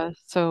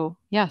so,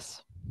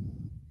 yes.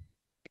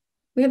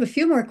 We have a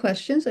few more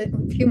questions, a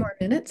few more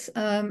minutes.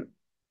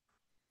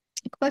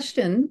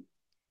 Question.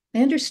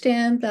 I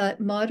understand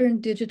that modern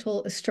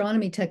digital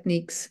astronomy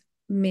techniques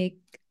make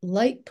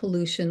light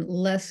pollution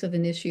less of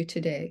an issue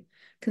today.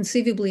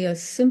 Conceivably, a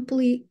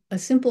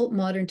simple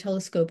modern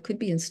telescope could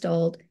be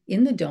installed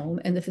in the dome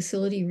and the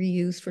facility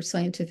reused for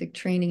scientific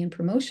training and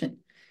promotion.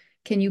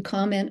 Can you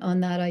comment on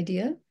that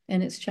idea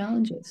and its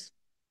challenges?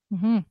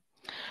 Mm-hmm.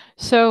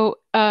 So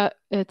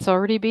it's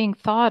already being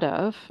thought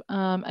of.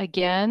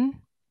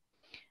 Again,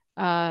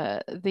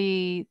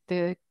 the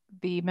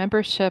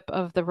membership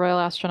of the Royal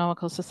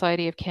Astronomical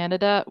Society of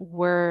Canada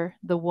were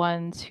the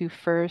ones who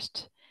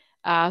first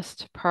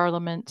asked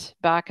Parliament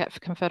back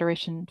at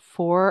Confederation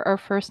for our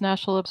first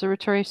national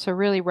observatory. So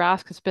really,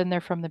 RASC has been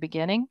there from the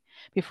beginning,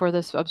 before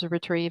this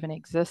observatory even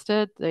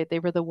existed. They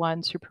were the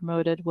ones who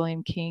promoted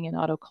William King and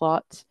Otto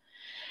Klotz,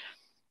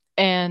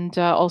 and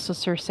also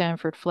Sir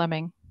Sanford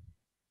Fleming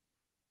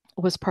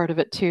was part of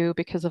it too,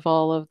 because of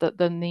all of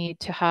the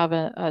need to have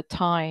a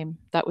time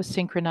that was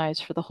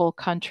synchronized for the whole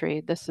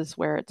country. This is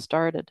where it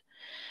started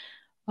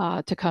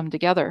to come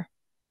together.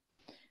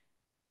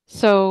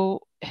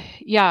 So,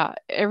 yeah,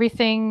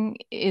 everything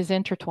is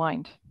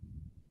intertwined.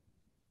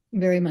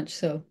 Very much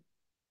so.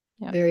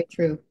 Yeah. Very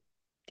true.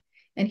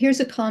 And here's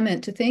a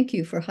comment to thank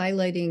you for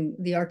highlighting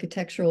the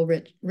architectural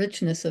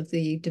richness of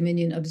the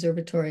Dominion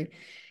Observatory.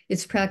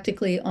 It's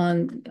practically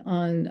on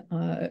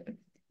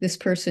this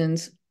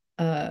person's,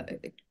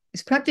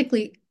 it's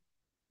practically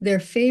their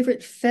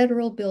favorite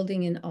federal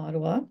building in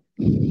Ottawa.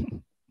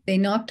 They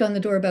knocked on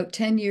the door about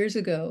 10 years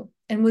ago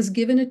and was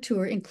given a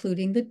tour,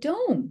 including the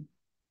dome.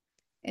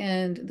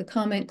 And the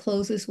comment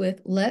closes with,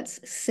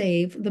 "Let's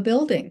save the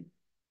building."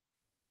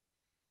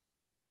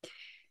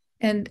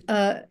 And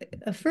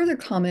a further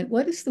comment,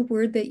 what is the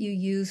word that you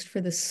used for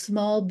the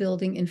small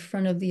building in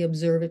front of the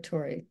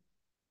observatory?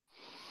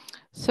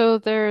 So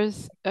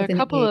there's a With an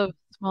couple A. of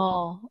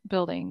small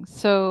buildings.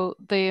 So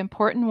the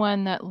important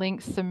one that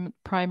links the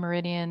prime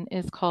meridian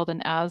is called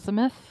an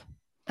azimuth.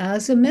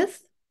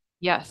 Azimuth?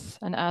 Yes,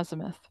 an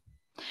azimuth.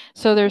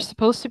 So there's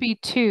supposed to be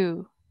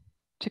two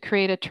to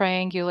create a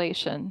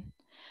triangulation.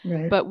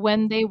 Right. But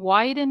when they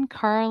widen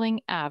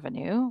Carling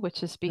Avenue,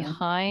 which is Yeah.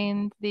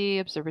 behind the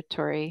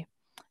observatory,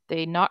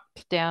 they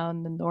knocked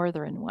down the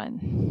northern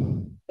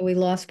one. We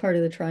lost part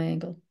of the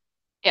triangle.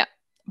 Yeah,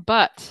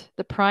 but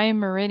the prime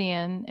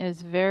meridian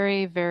is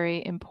very,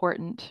 very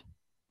important.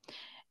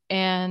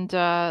 And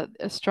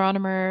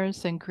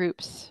astronomers and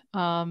groups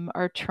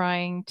are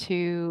trying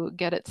to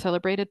get it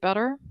celebrated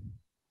better.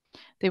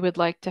 They would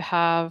like to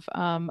have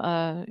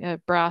a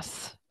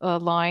brass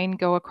line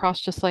go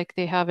across just like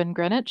they have in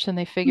Greenwich, and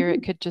they figure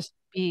it could just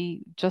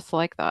be just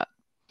like that.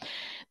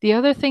 The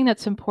other thing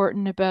that's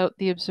important about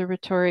the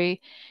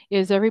observatory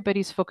is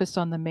everybody's focused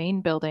on the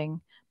main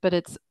building, but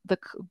it's the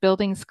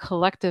buildings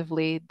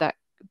collectively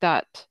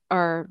that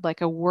are like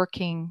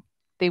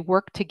they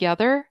work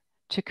together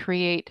to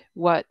create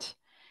what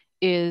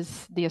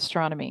is the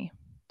astronomy,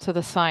 so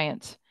the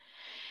science.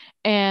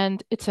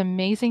 And it's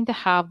amazing to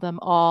have them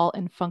all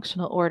in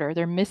functional order.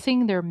 They're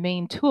missing their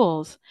main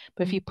tools,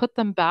 but if you put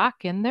them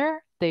back in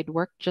there, they'd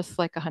work just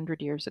like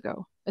 100 years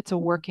ago. It's a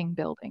working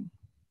building.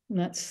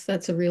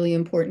 That's a really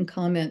important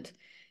comment.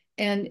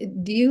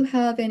 And do you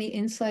have any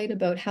insight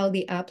about how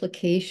the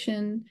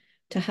application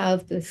to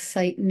have the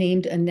site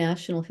named a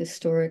National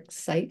Historic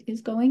Site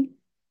is going?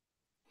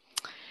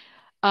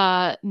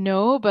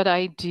 No, but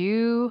I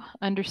do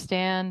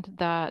understand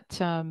that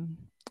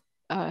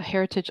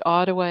Heritage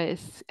Ottawa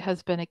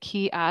has been a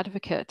key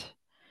advocate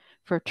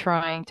for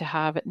trying to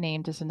have it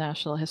named as a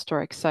National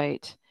Historic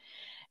Site.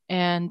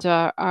 And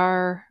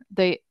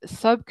the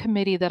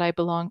subcommittee that I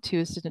belong to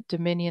is the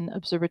Dominion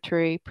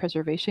Observatory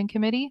Preservation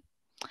Committee.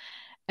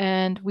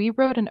 And we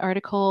wrote an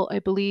article, I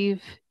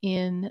believe,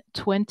 in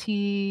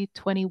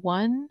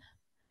 2021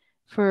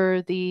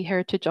 for the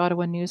Heritage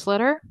Ottawa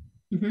newsletter.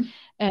 Mm-hmm.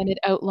 And it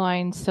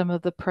outlines some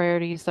of the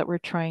priorities that we're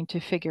trying to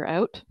figure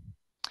out.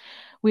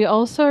 We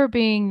also are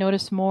being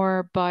noticed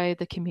more by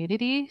the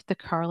community, the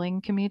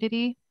Carling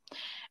community,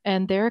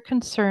 and they're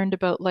concerned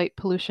about light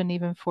pollution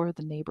even for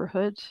the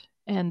neighborhood.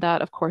 And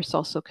that, of course,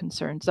 also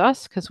concerns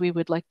us because we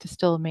would like to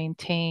still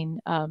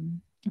maintain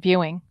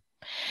viewing.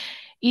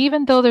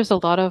 Even though there's a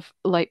lot of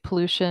light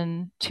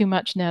pollution, too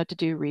much now to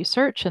do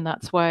research, and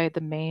that's why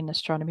the main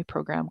astronomy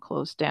program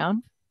closed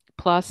down.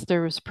 Plus,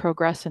 there was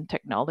progress in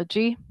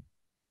technology.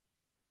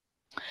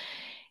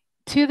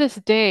 To this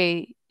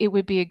day, it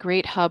would be a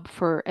great hub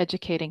for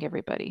educating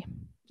everybody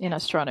in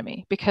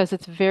astronomy because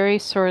it's very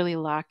sorely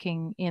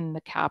lacking in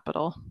the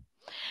capital.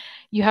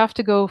 You have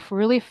to go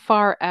really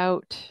far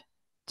out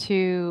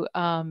to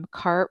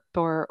CARP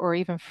or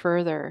even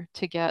further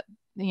to get,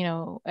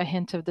 a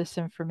hint of this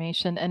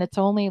information. And it's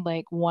only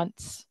like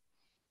once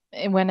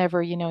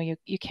whenever,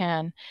 you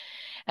can.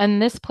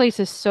 And this place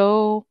is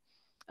so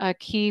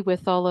key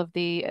with all of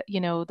the,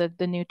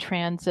 the new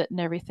transit and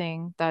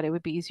everything that it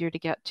would be easier to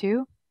get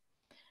to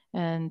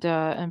and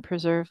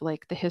preserve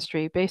like the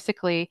history.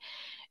 Basically,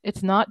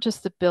 it's not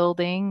just the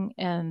building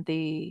and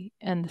the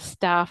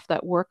staff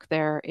that work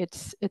there.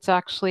 It's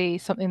actually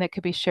something that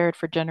could be shared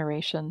for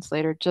generations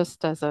later,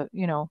 just as a,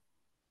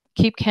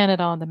 keep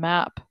Canada on the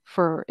map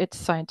for its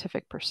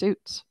scientific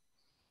pursuits.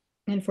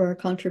 And for our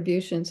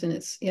contributions. And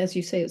it's, as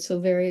you say, it's so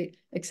very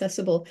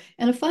accessible.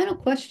 And a final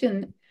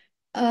question.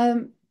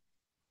 Do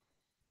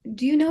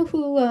you know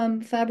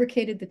who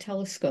fabricated the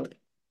telescope?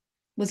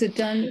 Was it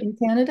done in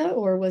Canada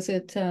or was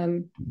it It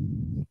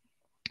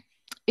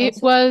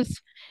elsewhere?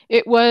 was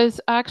it was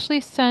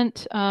actually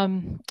sent. I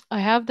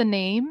have the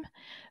name,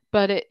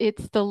 but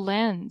it's the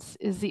lens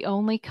is the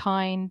only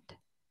kind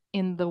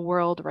in the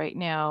world right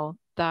now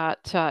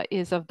that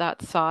is of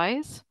that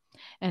size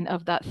and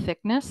of that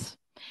thickness.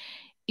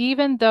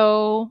 Even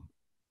though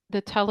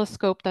the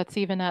telescope that's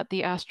even at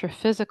the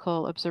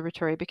Astrophysical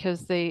Observatory,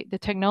 because the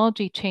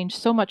technology changed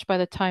so much by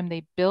the time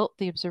they built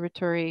the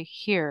observatory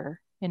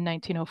here in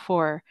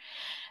 1904,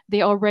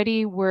 they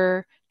already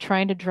were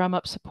trying to drum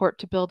up support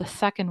to build a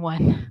second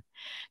one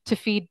to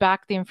feed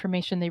back the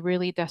information they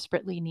really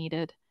desperately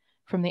needed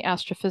from the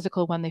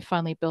astrophysical one they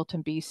finally built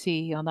in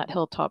BC on that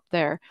hilltop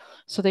there.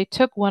 So they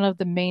took one of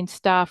the main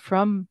staff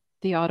from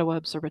the Ottawa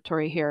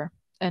Observatory here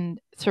and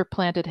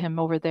supplanted him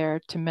over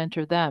there to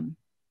mentor them,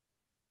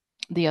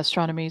 the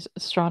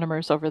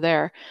astronomers over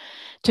there,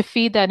 to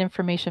feed that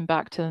information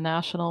back to the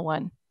national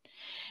one.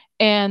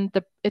 And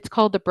it's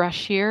called the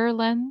Brashear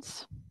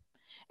lens,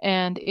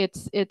 and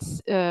it's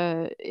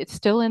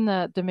still in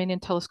the Dominion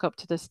telescope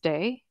to this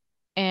day.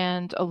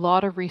 And a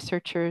lot of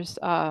researchers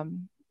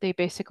they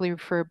basically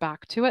refer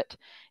back to it.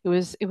 It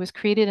was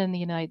created in the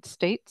United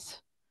States,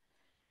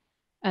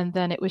 and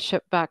then it was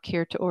shipped back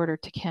here to order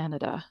to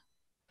Canada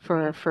for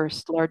our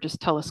first largest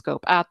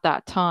telescope at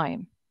that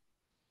time.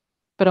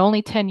 But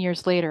only 10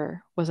 years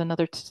later was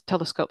another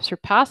telescope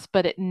surpassed,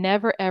 but it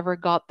never ever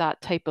got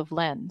that type of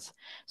lens.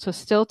 So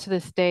still to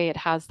this day, it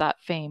has that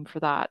fame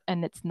for that,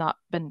 and it's not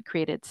been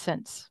created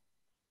since.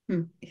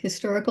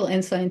 Historical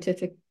and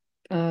scientific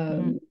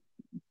Mhm.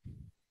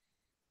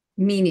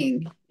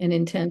 meaning and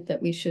intent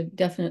that we should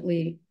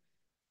definitely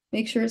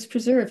make sure it's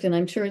preserved. And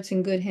I'm sure it's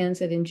in good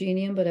hands at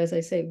Ingenium, but as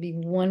I say, it'd be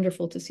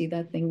wonderful to see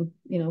that thing,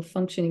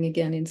 functioning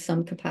again in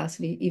some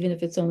capacity, even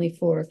if it's only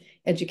for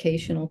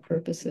educational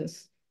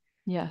purposes.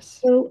 Yes.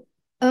 So,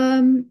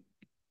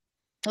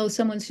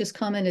 someone's just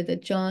commented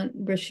that John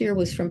Brashear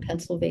was from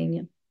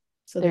Pennsylvania.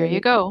 So There there you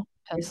you go,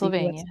 There's the US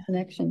Pennsylvania.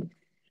 connection.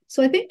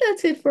 So I think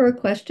that's it for our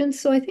questions.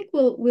 So I think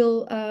we'll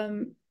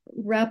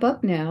wrap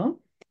up now.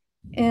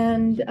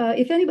 And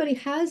if anybody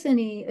has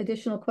any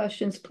additional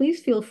questions,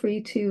 please feel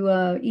free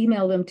to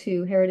email them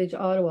to Heritage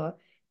Ottawa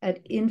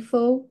at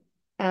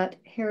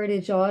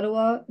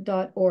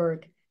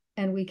info@heritageottawa.org,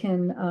 and we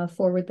can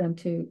forward them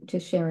to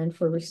Sharon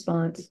for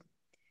response.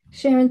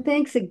 Sharon,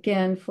 thanks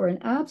again for an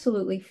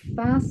absolutely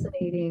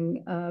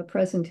fascinating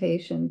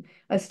presentation.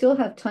 I still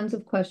have tons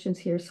of questions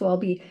here, so I'll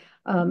be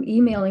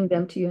emailing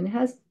them to you. And it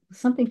has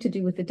something to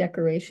do with the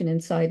decoration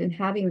inside and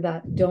having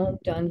that dome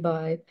done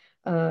by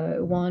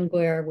Juan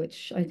Guerre,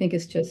 which I think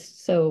is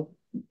just so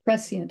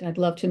prescient. I'd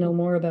love to know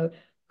more about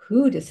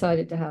who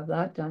decided to have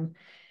that done.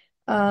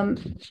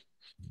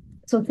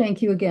 So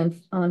thank you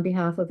again on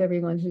behalf of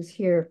everyone who's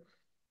here.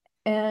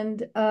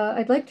 And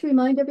I'd like to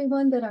remind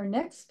everyone that our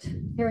next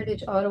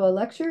Heritage Ottawa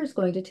lecture is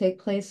going to take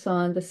place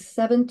on the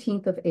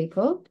 17th of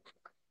April.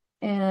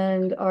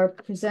 And our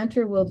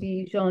presenter will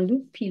be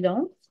Jean-Luc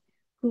Pilon,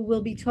 who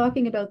will be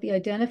talking about the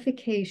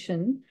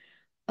identification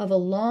of a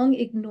long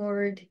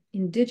ignored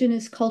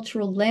Indigenous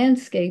cultural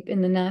landscape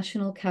in the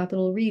National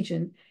Capital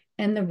Region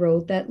and the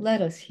road that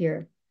led us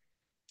here.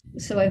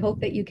 So I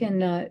hope that you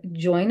can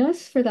join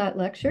us for that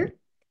lecture.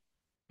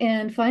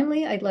 And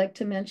finally, I'd like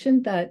to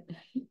mention that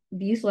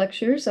these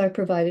lectures are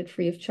provided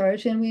free of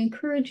charge, and we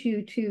encourage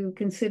you to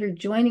consider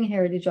joining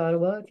Heritage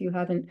Ottawa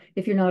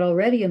if you're not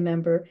already a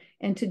member,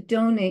 and to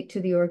donate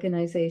to the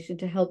organization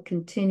to help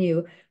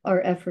continue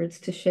our efforts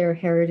to share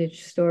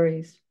heritage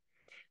stories.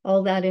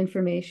 All that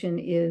information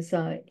is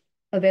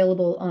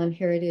available on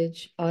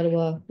Heritage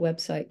Ottawa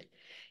website.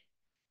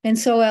 And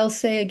so I'll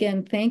say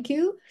again, thank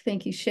you.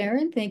 Thank you,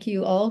 Sharon. Thank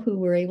you all who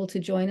were able to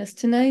join us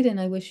tonight, and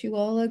I wish you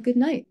all a good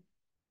night.